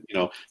you've been,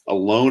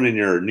 alone in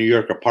your New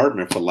York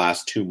apartment for the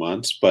last 2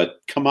 months, but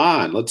come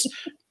on, let's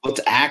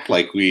act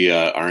like we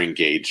are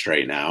engaged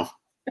right now.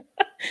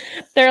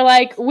 They're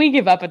like, we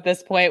give up at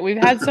this point. We've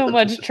had so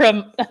much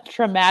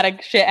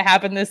traumatic shit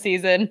happen this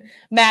season.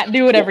 Matt,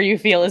 do whatever you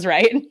feel is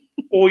right.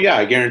 Well, yeah,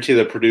 I guarantee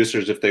the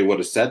producers, if they would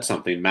have said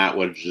something, Matt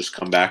would have just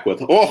come back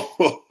with, with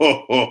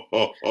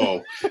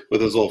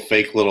his little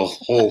fake little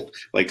whole,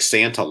 like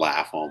Santa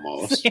laugh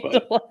almost.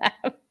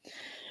 Laugh.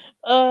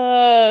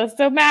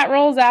 So Matt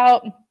rolls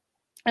out,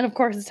 and of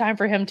course it's time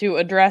for him to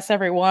address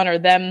everyone or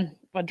them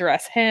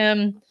address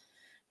him.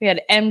 We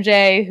had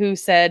MJ who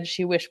said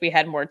she wished we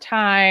had more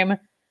time,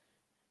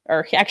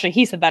 or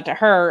he said that to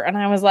her, and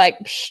I was like,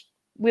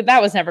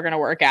 that was never going to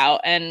work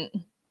out, and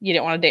you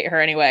didn't want to date her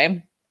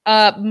anyway.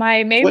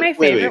 My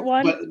favorite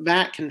one. But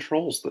Matt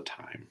controls the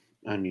time.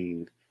 I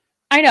mean,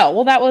 I know.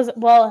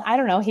 Well, I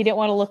don't know. He didn't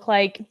want to look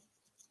like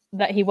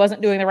that he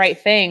wasn't doing the right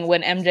thing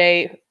when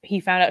he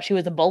found out she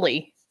was a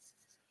bully.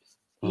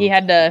 He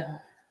had to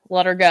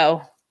let her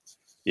go.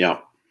 Yeah.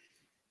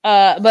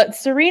 But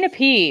Serena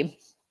P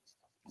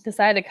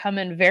decided to come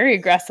in very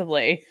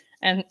aggressively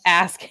and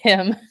ask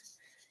him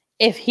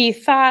if he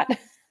thought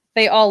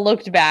they all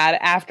looked bad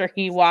after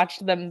he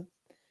watched them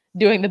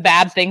doing the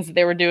bad things that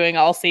they were doing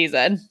all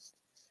season.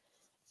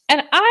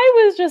 And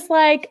I was just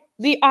like,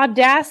 the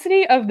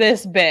audacity of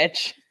this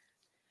bitch.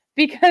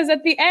 Because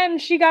at the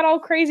end, she got all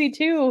crazy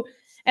too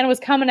and was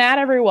coming at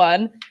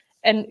everyone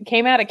and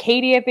came out at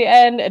Katie at the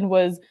end and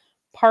was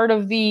part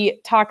of the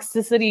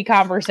toxicity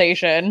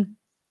conversation.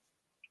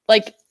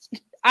 Like,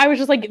 I was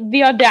just like,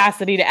 the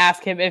audacity to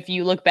ask him if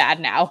you look bad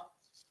now.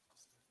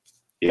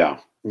 Yeah.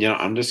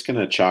 I'm just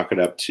gonna chalk it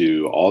up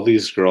to all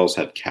these girls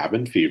had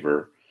cabin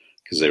fever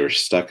because they were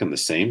stuck in the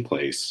same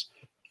place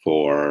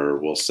for,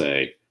 we'll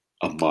say,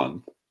 a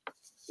month,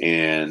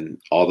 and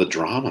all the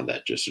drama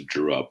that just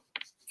drew up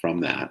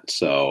from that.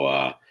 So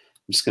I'm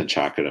just gonna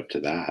chalk it up to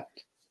that.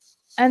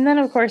 And then,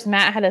 of course,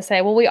 Matt had to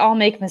say, well, we all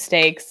make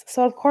mistakes.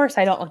 So, of course,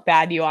 I don't look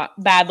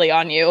badly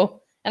on you.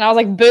 And I was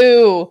like,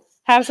 boo,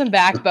 have some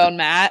backbone,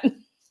 Matt.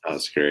 That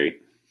was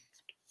great.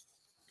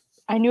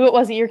 I knew it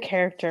wasn't your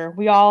character.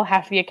 We all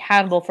have to be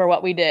accountable for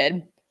what we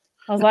did.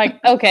 I was like,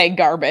 okay,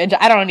 garbage.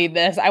 I don't need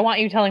this. I want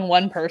you telling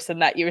one person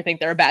that you think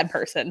they're a bad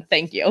person.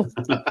 Thank you.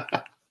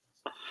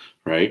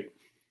 Right?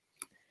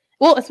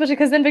 Well, especially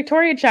because then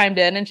Victoria chimed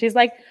in and she's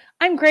like,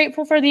 I'm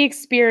grateful for the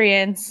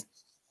experience.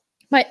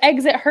 My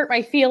exit hurt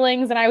my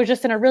feelings and I was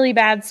just in a really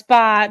bad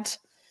spot.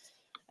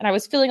 And I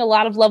was feeling a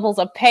lot of levels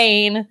of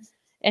pain.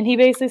 And he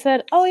basically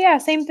said, oh, yeah,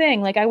 same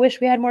thing. Like, I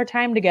wish we had more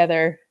time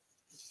together.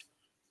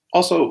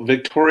 Also,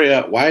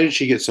 Victoria, why did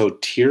she get so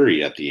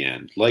teary at the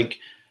end? Like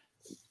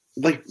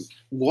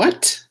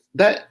what?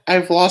 That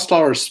I've lost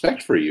all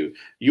respect for you.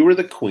 You were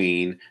the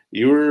queen.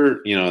 You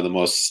were, the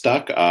most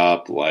stuck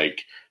up,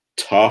 like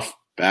tough,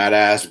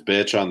 badass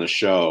bitch on the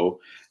show.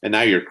 And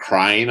now you're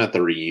crying at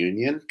the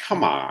reunion?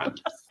 Come on.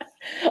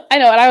 I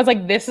know. And I was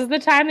like, this is the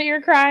time that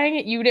you're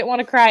crying. You didn't want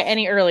to cry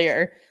any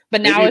earlier.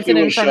 But now it's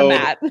in front of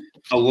Matt.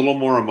 A little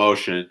more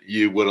emotion,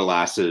 you would have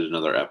lasted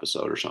another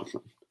episode or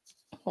something.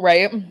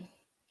 Right.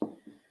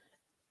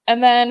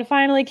 And then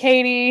finally,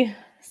 Katie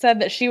said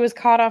that she was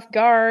caught off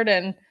guard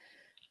and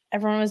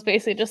everyone was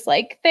basically just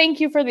like, thank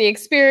you for the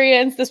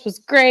experience. This was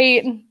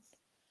great. And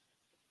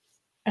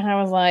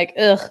I was like,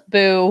 ugh,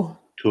 boo.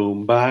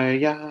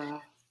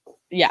 Kumbaya.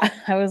 Yeah,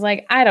 I was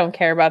like, I don't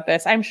care about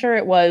this. I'm sure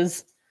it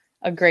was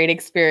a great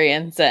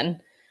experience. And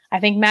I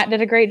think Matt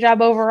did a great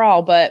job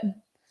overall, but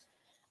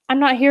I'm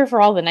not here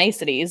for all the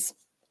niceties.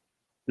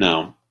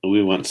 No,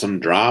 we want some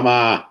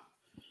drama.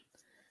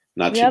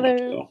 Not too much,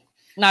 though.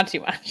 Not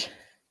too much.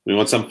 We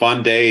want some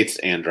fun dates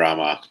and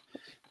drama.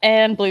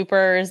 And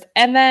bloopers.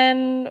 And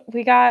then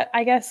we got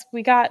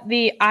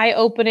the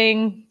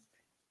eye-opening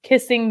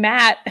kissing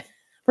Matt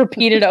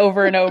repeated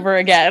over and over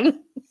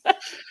again.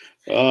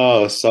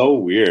 Oh, so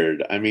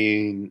weird. I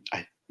mean,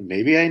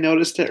 maybe I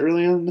noticed it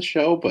early on in the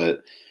show,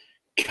 but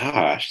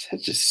gosh,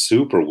 that's just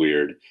super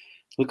weird.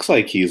 Looks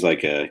like he's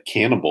like a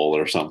cannibal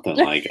or something,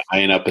 like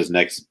eyeing up his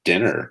next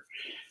dinner.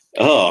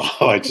 Oh,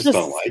 I just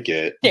don't like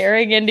it.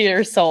 Staring into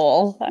your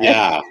soul.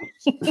 Yeah.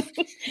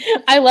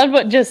 I loved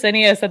what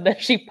Jessenia said, that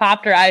she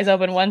popped her eyes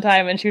open one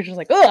time and she was just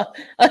like, ugh.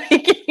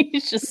 Like,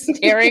 he's just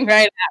staring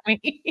right at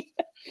me.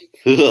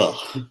 Ugh.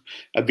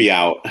 I'd be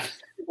out.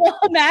 Well,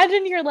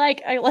 imagine you're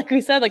like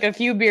we said, like a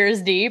few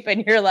beers deep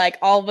and you're like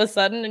all of a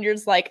sudden and you're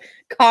just like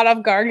caught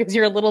off guard because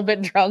you're a little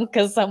bit drunk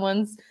because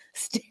someone's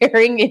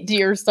staring into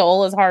your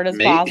soul as hard as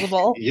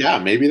possible. Yeah,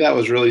 maybe that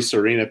was really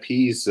Serena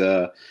P's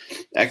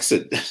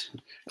exit.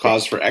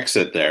 Cause for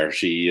exit there.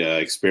 She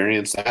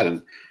experienced that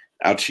and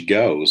out she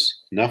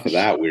goes. Enough of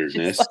that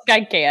weirdness. Like,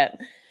 I can't.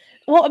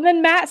 Well, and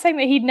then Matt saying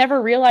that he'd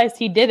never realized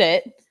he did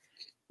it.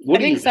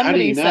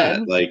 Somebody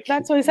said, like,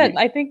 that's what he said.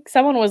 I think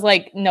someone was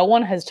like, no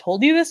one has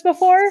told you this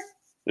before.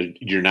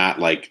 You're not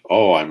like,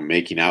 oh, I'm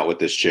making out with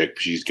this chick.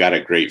 She's got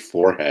a great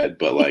forehead,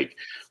 but like,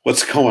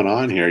 what's going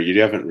on here? You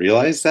haven't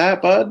realized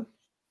that, bud?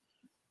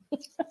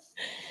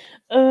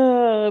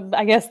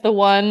 I guess the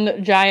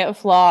one giant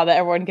flaw that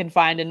everyone can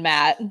find in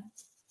Matt.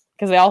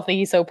 Because they all think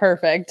he's so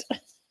perfect.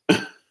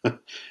 Yeah,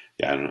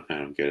 I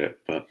don't get it.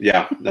 But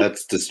yeah,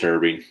 that's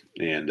disturbing.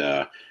 And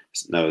that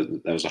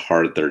was a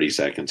hard 30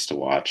 seconds to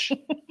watch.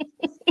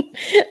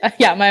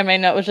 Yeah, my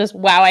main note was just,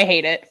 wow, I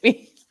hate it.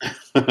 We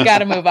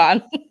gotta move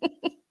on.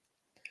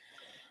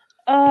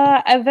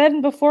 And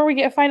then before we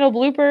get final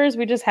bloopers,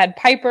 we just had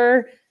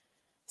Piper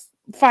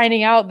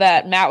finding out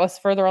that Matt was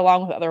further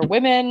along with other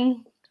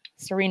women.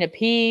 Serena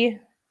P,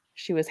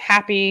 she was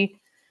happy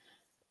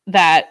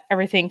that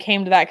everything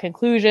came to that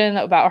conclusion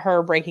about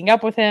her breaking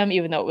up with him,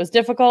 even though it was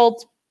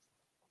difficult.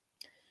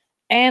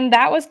 And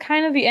that was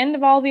kind of the end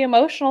of all the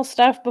emotional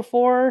stuff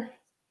before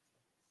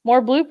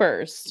more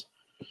bloopers.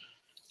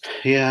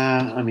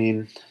 Yeah, I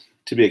mean,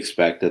 to be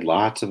expected,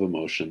 lots of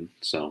emotion.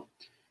 So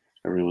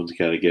everyone's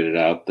got to get it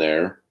out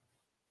there.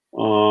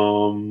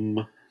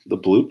 The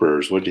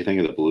bloopers, what do you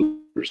think of the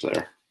bloopers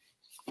there?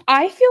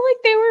 I feel like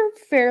they were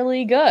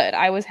fairly good.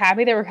 I was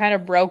happy they were kind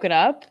of broken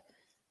up.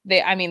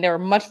 They were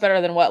much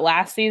better than what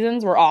last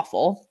season's were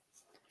awful.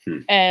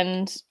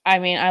 And I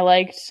mean, I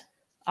liked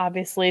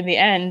obviously the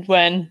end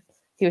when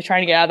he was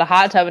trying to get out of the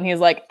hot tub and he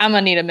was like, I'm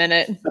gonna need a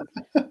minute.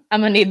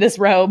 I'm gonna need this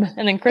robe.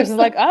 And then Chris is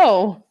like,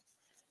 oh,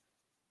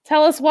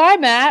 tell us why,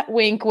 Matt.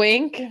 Wink,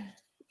 wink.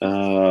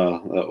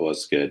 That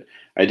was good.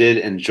 I did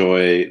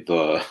enjoy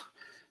the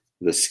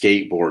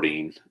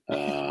skateboarding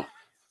on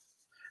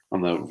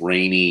the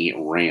rainy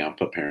ramp,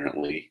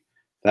 apparently.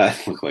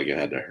 That looked like it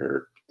had to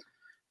hurt.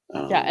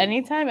 Yeah,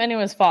 anytime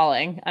anyone's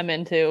falling, I'm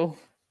into.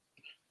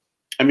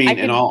 I mean, in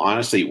could all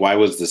honesty, why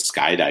was the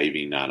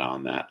skydiving not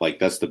on that? Like,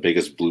 that's the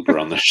biggest blooper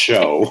on the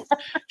show.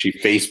 She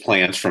face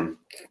plants from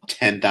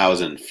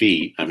 10,000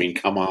 feet. I mean,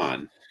 come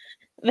on.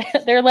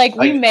 they're like,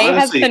 we Like, may have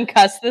honestly,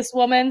 concussed this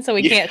woman, so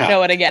we can't yeah.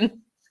 show it again.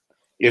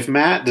 If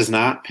Matt does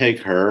not pick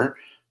her,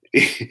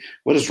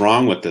 what is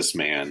wrong with this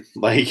man?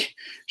 Like,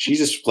 she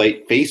just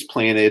face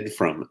planted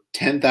from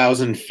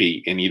 10,000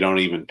 feet and you don't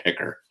even pick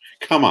her.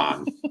 Come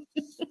on.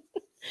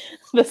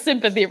 The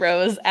sympathy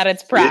rose at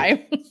its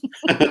prime.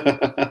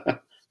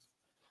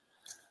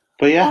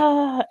 But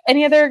yeah.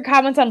 Any other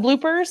comments on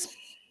bloopers?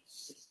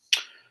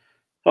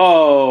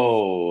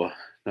 Oh,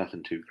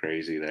 nothing too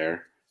crazy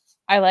there.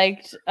 I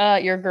liked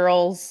your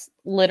girl's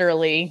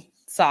literally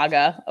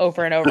saga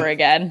over and over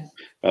again.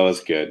 That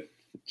was good.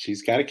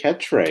 She's got a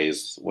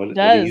catchphrase. What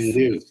are you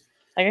gonna do?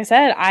 Like I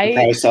said, I'll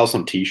probably sell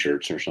some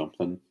T-shirts or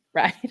something.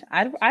 Right.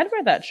 I'd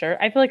wear that shirt.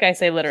 I feel like I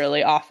say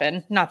literally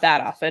often. Not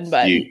that often,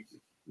 but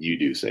you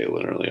do say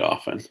literally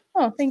often.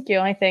 Oh, thank you.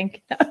 I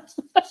think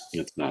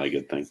it's not a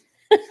good thing.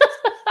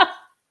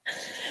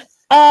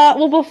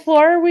 Well,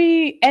 before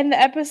we end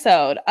the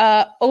episode,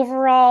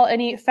 overall,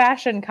 any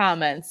fashion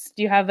comments?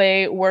 Do you have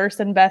a worst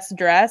and best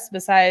dress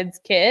besides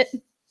Kit?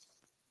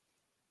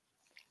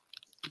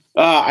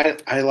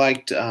 I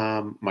liked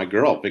my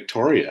girl,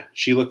 Victoria.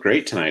 She looked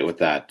great tonight with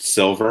that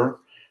silver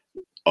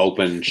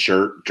open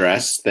shirt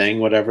dress thing,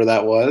 whatever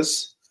that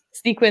was.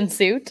 Sequin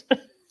suit.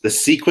 The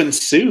sequin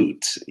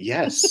suit.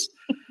 Yes.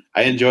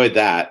 I enjoyed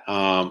that.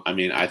 I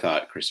mean, I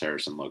thought Chris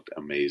Harrison looked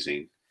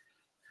amazing.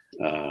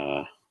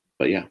 But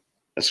yeah,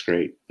 that's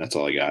great. That's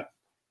all I got.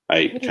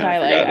 I kind of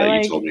forgot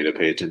that you told me to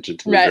pay attention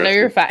to the Right, no,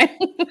 you're fine.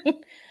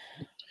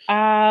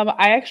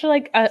 I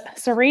actually like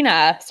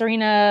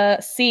Serena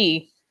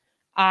C.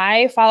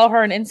 I follow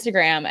her on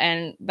Instagram,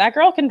 and that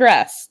girl can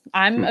dress.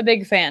 I'm a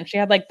big fan. She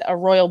had like a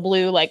royal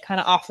blue, like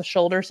kind of off the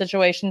shoulder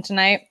situation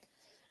tonight.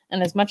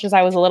 And as much as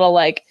I was a little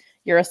like,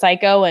 you're a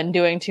psycho and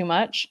doing too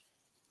much,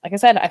 like I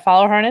said, I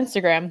follow her on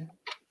Instagram.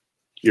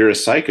 You're a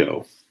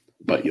psycho,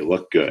 but you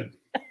look good.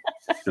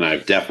 And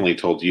I've definitely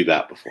told you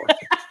that before.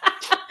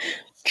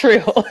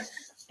 True.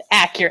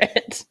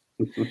 Accurate.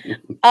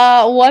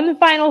 One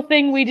final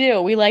thing we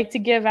do. We like to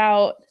give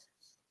out,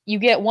 you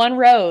get one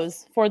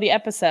rose for the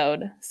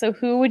episode. So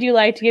who would you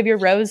like to give your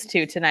rose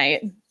to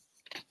tonight?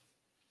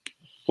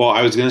 Well,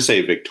 I was going to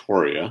say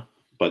Victoria,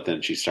 but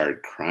then she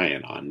started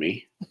crying on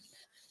me.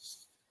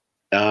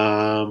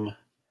 I'm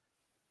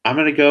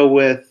going to go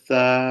with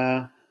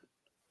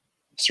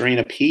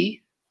Serena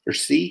P or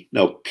C?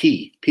 No,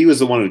 P. P was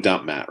the one who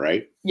dumped Matt,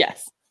 right?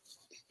 Yes.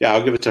 Yeah,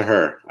 I'll give it to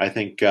her. I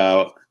think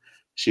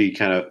she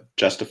kind of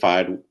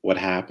justified what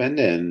happened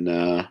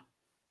and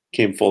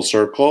came full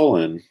circle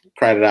and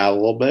cried it out a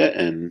little bit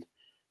and,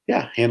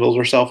 yeah, handled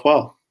herself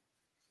well.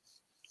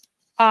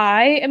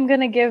 I am going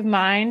to give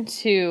mine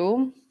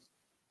to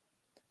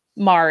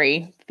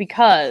Mari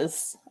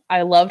because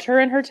I loved her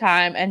in her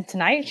time. And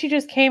tonight she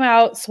just came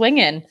out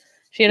swinging.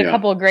 She had a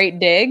couple of great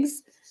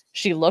digs.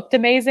 She looked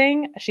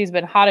amazing. She's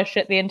been hot as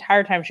shit the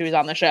entire time she was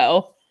on the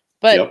show.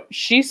 But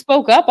she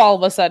spoke up all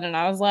of a sudden. And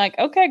I was like,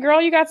 okay,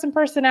 girl, you got some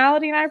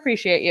personality and I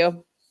appreciate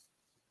you.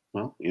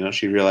 Well, you know,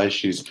 she realized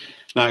she's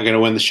not going to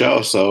win the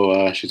show.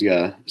 So she's got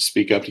to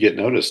speak up to get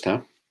noticed,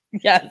 huh?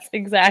 Yes,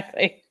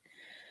 exactly.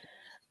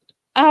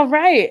 All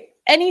right.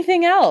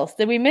 Anything else?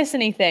 Did we miss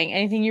anything?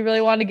 Anything you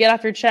really wanted to get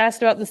off your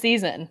chest about the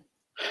season?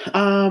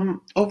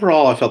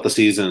 Overall, I felt the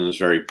season was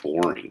very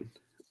boring.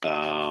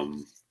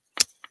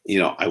 You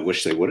know, I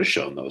wish they would have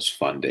shown those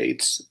fun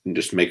dates and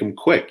just make them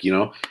quick. You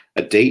know,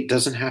 a date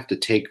doesn't have to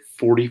take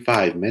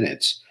 45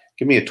 minutes.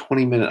 Give me a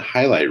 20-minute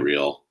highlight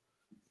reel.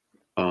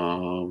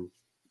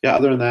 Yeah,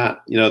 other than that,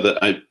 you know,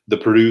 the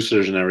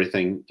producers and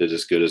everything did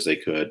as good as they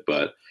could.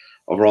 But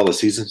overall, the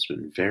season's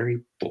been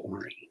very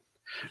boring.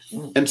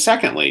 And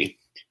secondly,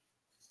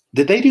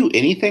 did they do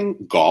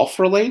anything golf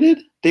related?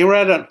 They were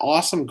at an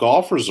awesome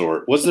golf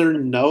resort. Was there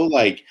no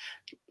like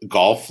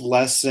golf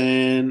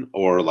lesson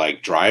or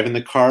like driving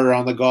the car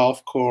around the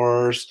golf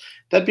course?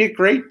 That'd be a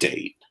great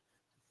date.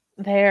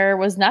 There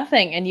was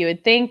nothing. And you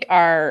would think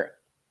our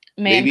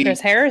man, Chris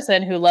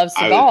Harrison, who loves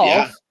to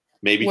golf,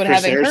 maybe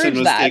Chris Harrison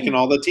was taking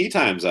all the tee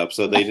times up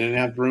so they didn't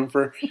have room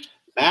for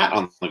Matt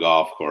on the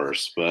golf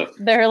course. But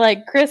they're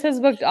like, Chris has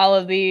booked all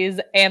of these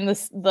and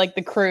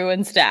the crew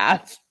and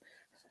staff.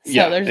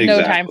 So there's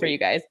no time for you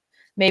guys.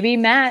 Maybe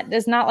Matt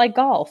does not like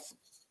golf.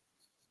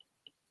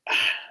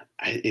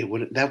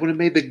 That would have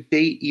made the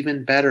date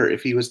even better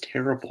if he was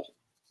terrible.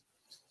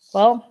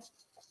 Well,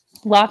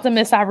 lots of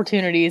missed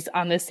opportunities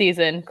on this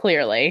season,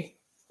 clearly.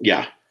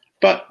 Yeah,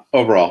 but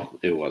overall,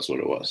 it was what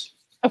it was.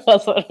 It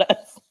was what it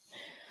was.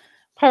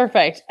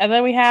 Perfect. And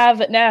then we have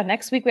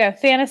next week we have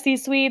Fantasy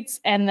Suites,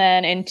 and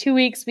then in 2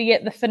 weeks we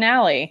get the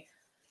finale.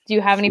 Do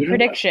you have any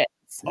predictions?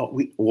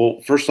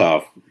 Well, first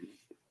off,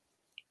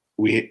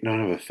 we don't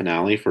have a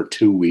finale for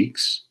 2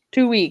 weeks.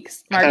 2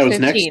 weeks. March 15th.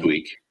 Next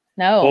week.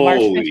 No, March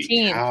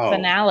 15th,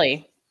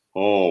 finale.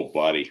 Oh,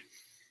 buddy.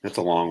 That's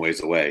a long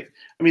ways away.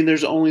 I mean,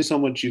 there's only so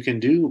much you can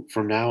do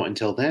from now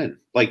until then.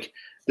 Like,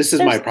 this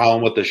is my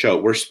problem with the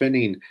show. We're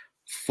spending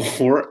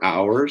 4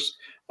 hours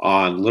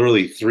on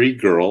literally three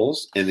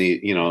girls and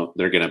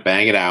they're going to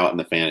bang it out in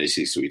the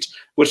fantasy suites,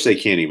 which they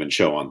can't even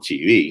show on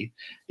TV,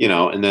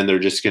 and then they're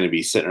just going to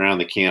be sitting around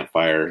the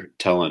campfire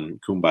telling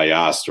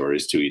kumbaya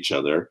stories to each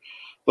other.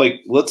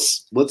 Like,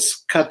 let's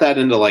cut that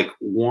into like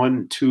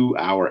 1-2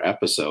 hour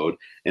episode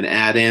and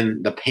add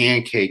in the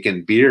pancake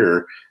and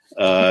beer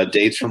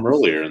dates from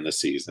earlier in the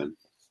season.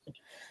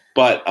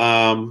 But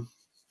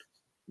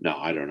no,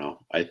 I don't know.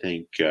 I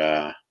think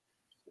I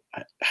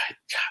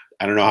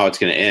don't know how it's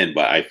going to end,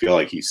 but I feel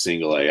like he's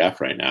single AF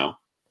right now.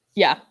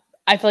 Yeah,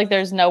 I feel like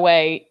there's no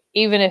way,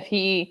 even if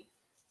he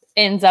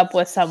ends up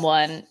with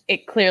someone,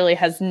 it clearly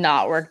has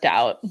not worked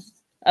out.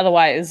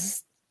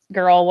 Otherwise,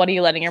 girl, what are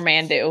you letting your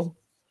man do?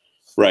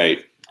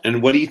 Right.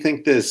 And what do you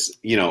think this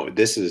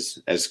is,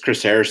 as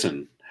Chris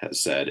Harrison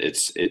has said,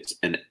 it's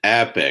an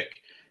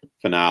epic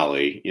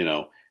finale,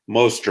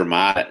 most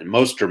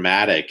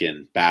dramatic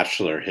in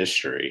Bachelor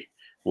history.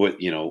 What,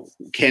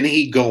 can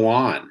he go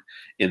on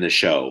in the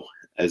show?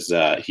 As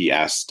he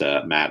asked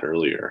Matt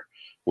earlier,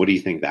 what do you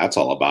think that's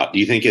all about? Do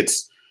you think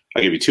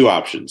I'll give you two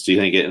options. Do you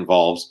think it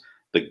involves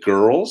the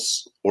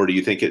girls, or do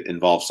you think it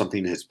involves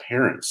something his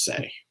parents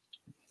say?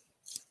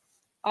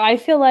 I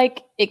feel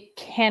like it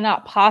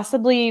cannot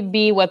possibly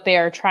be what they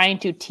are trying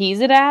to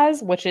tease it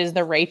as, which is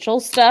the Rachel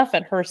stuff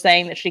and her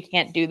saying that she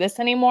can't do this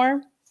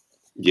anymore.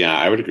 Yeah,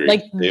 I would agree.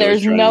 Like,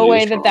 there's no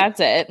way that that's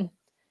it.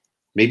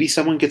 Maybe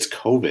someone gets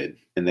COVID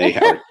and they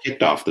are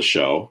kicked off the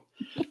show.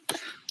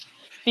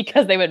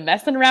 Because they've been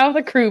messing around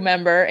with a crew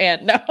member.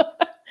 And no,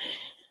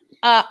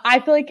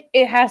 I feel like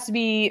it has to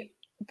be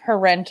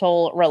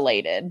parental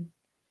related.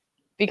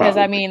 Because,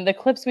 Probably. I mean, the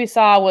clips we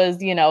saw was,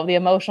 the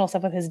emotional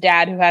stuff with his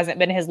dad who hasn't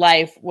been in his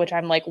life, which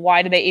I'm like,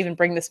 why did they even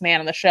bring this man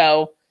on the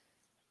show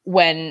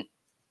when,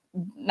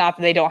 not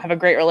that they don't have a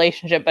great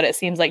relationship, but it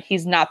seems like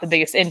he's not the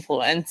biggest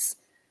influence.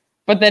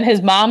 But then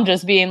his mom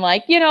just being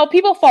like,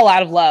 people fall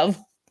out of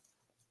love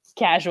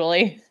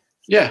casually.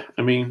 Yeah,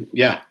 I mean,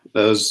 yeah,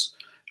 those...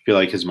 I feel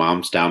like his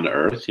mom's down to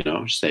earth,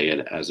 say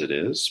it as it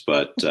is.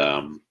 But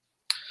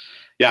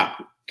yeah,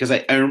 because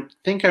I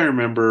think I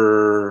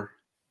remember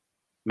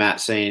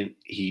Matt saying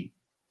he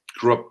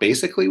grew up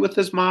basically with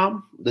his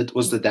mom. That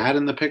was the dad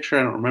in the picture.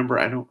 I don't remember.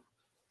 I don't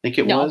think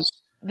it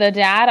was. The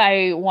dad,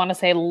 I want to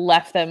say,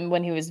 left them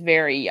when he was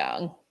very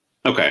young.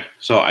 Okay.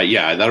 So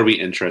that'll be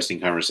an interesting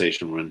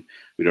conversation when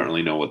we don't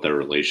really know what their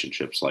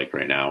relationship's like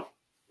right now.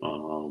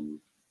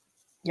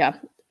 Yeah.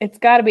 It's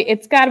gotta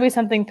be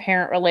something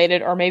parent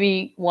related, or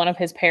maybe one of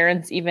his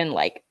parents even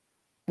like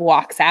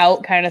walks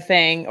out kind of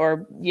thing,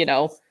 or,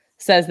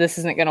 says this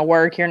isn't going to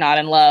work. You're not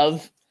in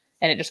love.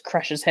 And it just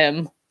crushes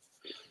him.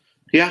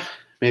 Yeah,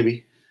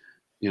 maybe,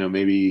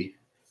 maybe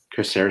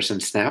Chris Harrison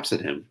snaps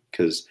at him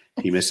because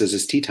he misses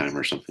his tea time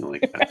or something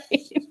like that.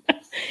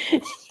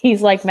 Right?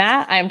 He's like,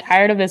 Matt, I'm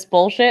tired of this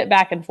bullshit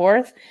back and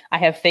forth. I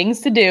have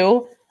things to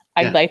do.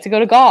 I'd like to go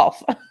to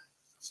golf.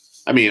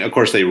 I mean, of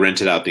course, they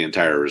rented out the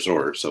entire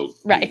resort, so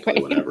right.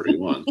 Whenever he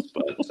wants.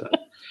 But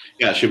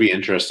it should be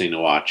interesting to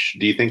watch.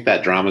 Do you think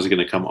that drama is going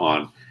to come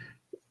on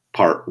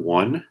part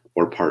 1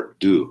 or part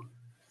 2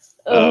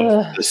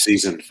 of the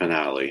season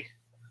finale?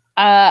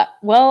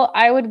 Well,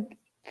 I would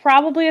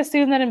probably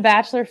assume that in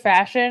Bachelor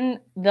fashion,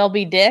 they'll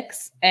be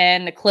dicks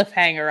and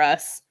cliffhanger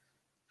us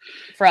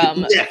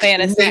from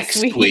Fantasy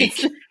Suites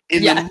week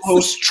in the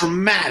most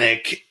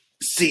dramatic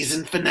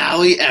season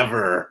finale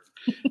ever.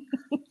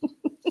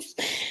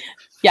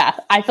 Yeah,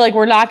 I feel like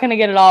we're not going to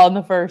get it all in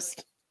the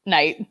first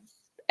night.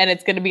 And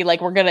it's going to be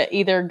like we're going to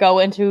either go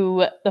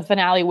into the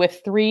finale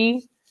with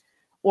 3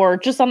 or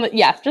just on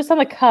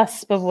the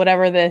cusp of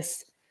whatever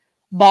this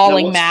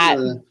balling Matt.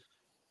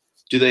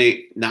 Do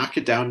they knock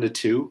it down to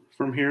 2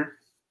 from here?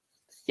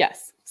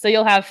 Yes. So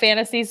you'll have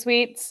Fantasy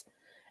Suites,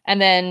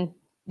 and then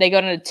they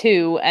go to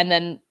 2, and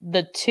then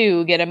the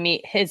 2 get to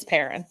meet his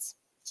parents.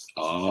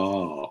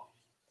 Oh.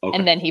 Okay.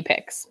 And then he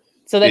picks.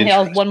 So then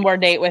he'll have one more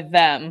date with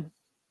them.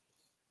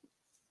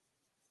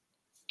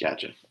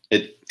 Gotcha.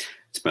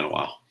 It's been a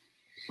while.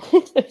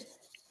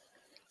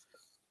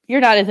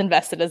 You're not as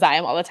invested as I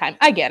am all the time.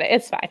 I get it.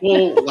 It's fine.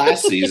 Well,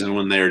 last season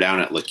when they were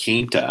down at La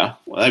Quinta,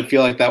 I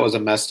feel like that was a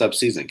messed up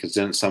season because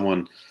didn't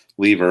someone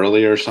leave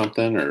early or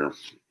something? Or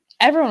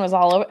everyone was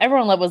all over.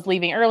 Everyone was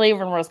leaving early.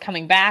 Everyone was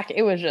coming back.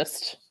 It was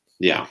just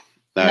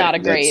not a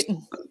great.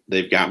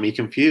 They've got me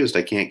confused.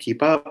 I can't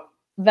keep up.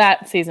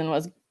 That season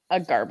was a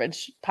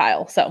garbage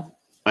pile. So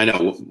I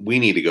know we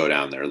need to go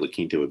down there. La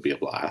Quinta would be a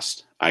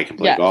blast. I can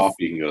play golf.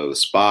 You can go to the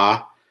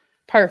spa.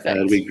 Perfect.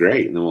 That'd be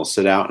great. And then we'll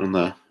sit out in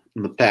the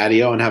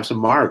patio and have some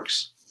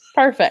marks.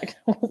 Perfect.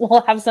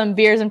 We'll have some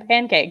beers and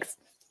pancakes.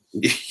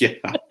 Yeah.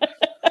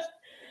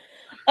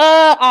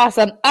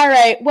 Awesome. All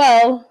right.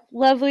 Well,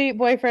 lovely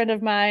boyfriend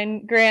of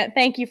mine, Grant,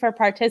 thank you for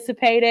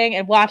participating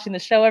and watching the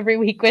show every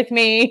week with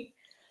me.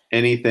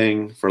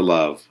 Anything for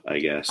love, I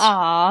guess.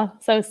 Aw,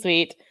 so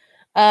sweet.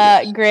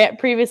 Yes. Grant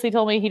previously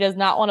told me he does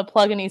not want to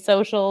plug any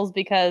socials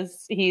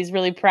because he's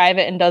really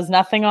private and does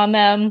nothing on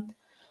them.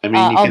 I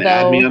mean, you can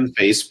add me on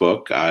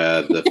Facebook.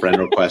 The friend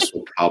request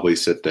will probably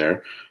sit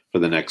there. for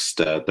the next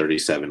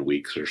 37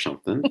 weeks or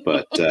something,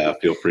 but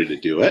feel free to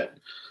do it.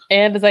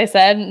 And as I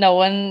said, no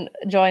one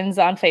joins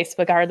on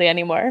Facebook hardly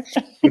anymore.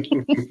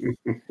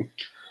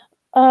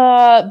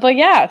 But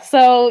yeah,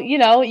 so,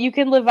 you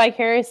can live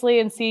vicariously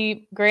and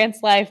see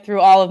Grant's life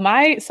through all of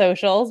my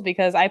socials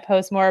because I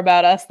post more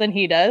about us than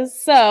he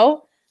does.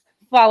 So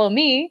follow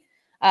me.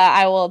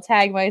 I will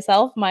tag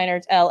myself,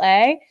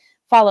 MinersLA.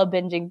 Follow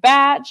Binging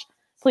Batch.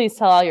 Please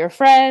tell all your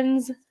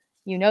friends.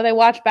 They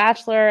watch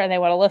Bachelor and they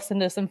want to listen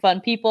to some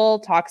fun people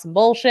talk some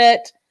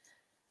bullshit.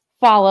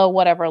 Follow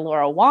Whatever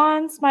Laura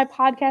Wants. My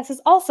podcast is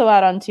also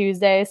out on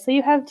Tuesdays, so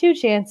you have 2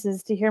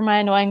 chances to hear my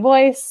annoying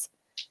voice.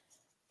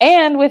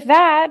 And with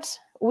that,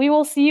 we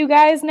will see you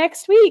guys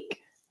next week.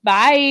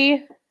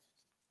 Bye.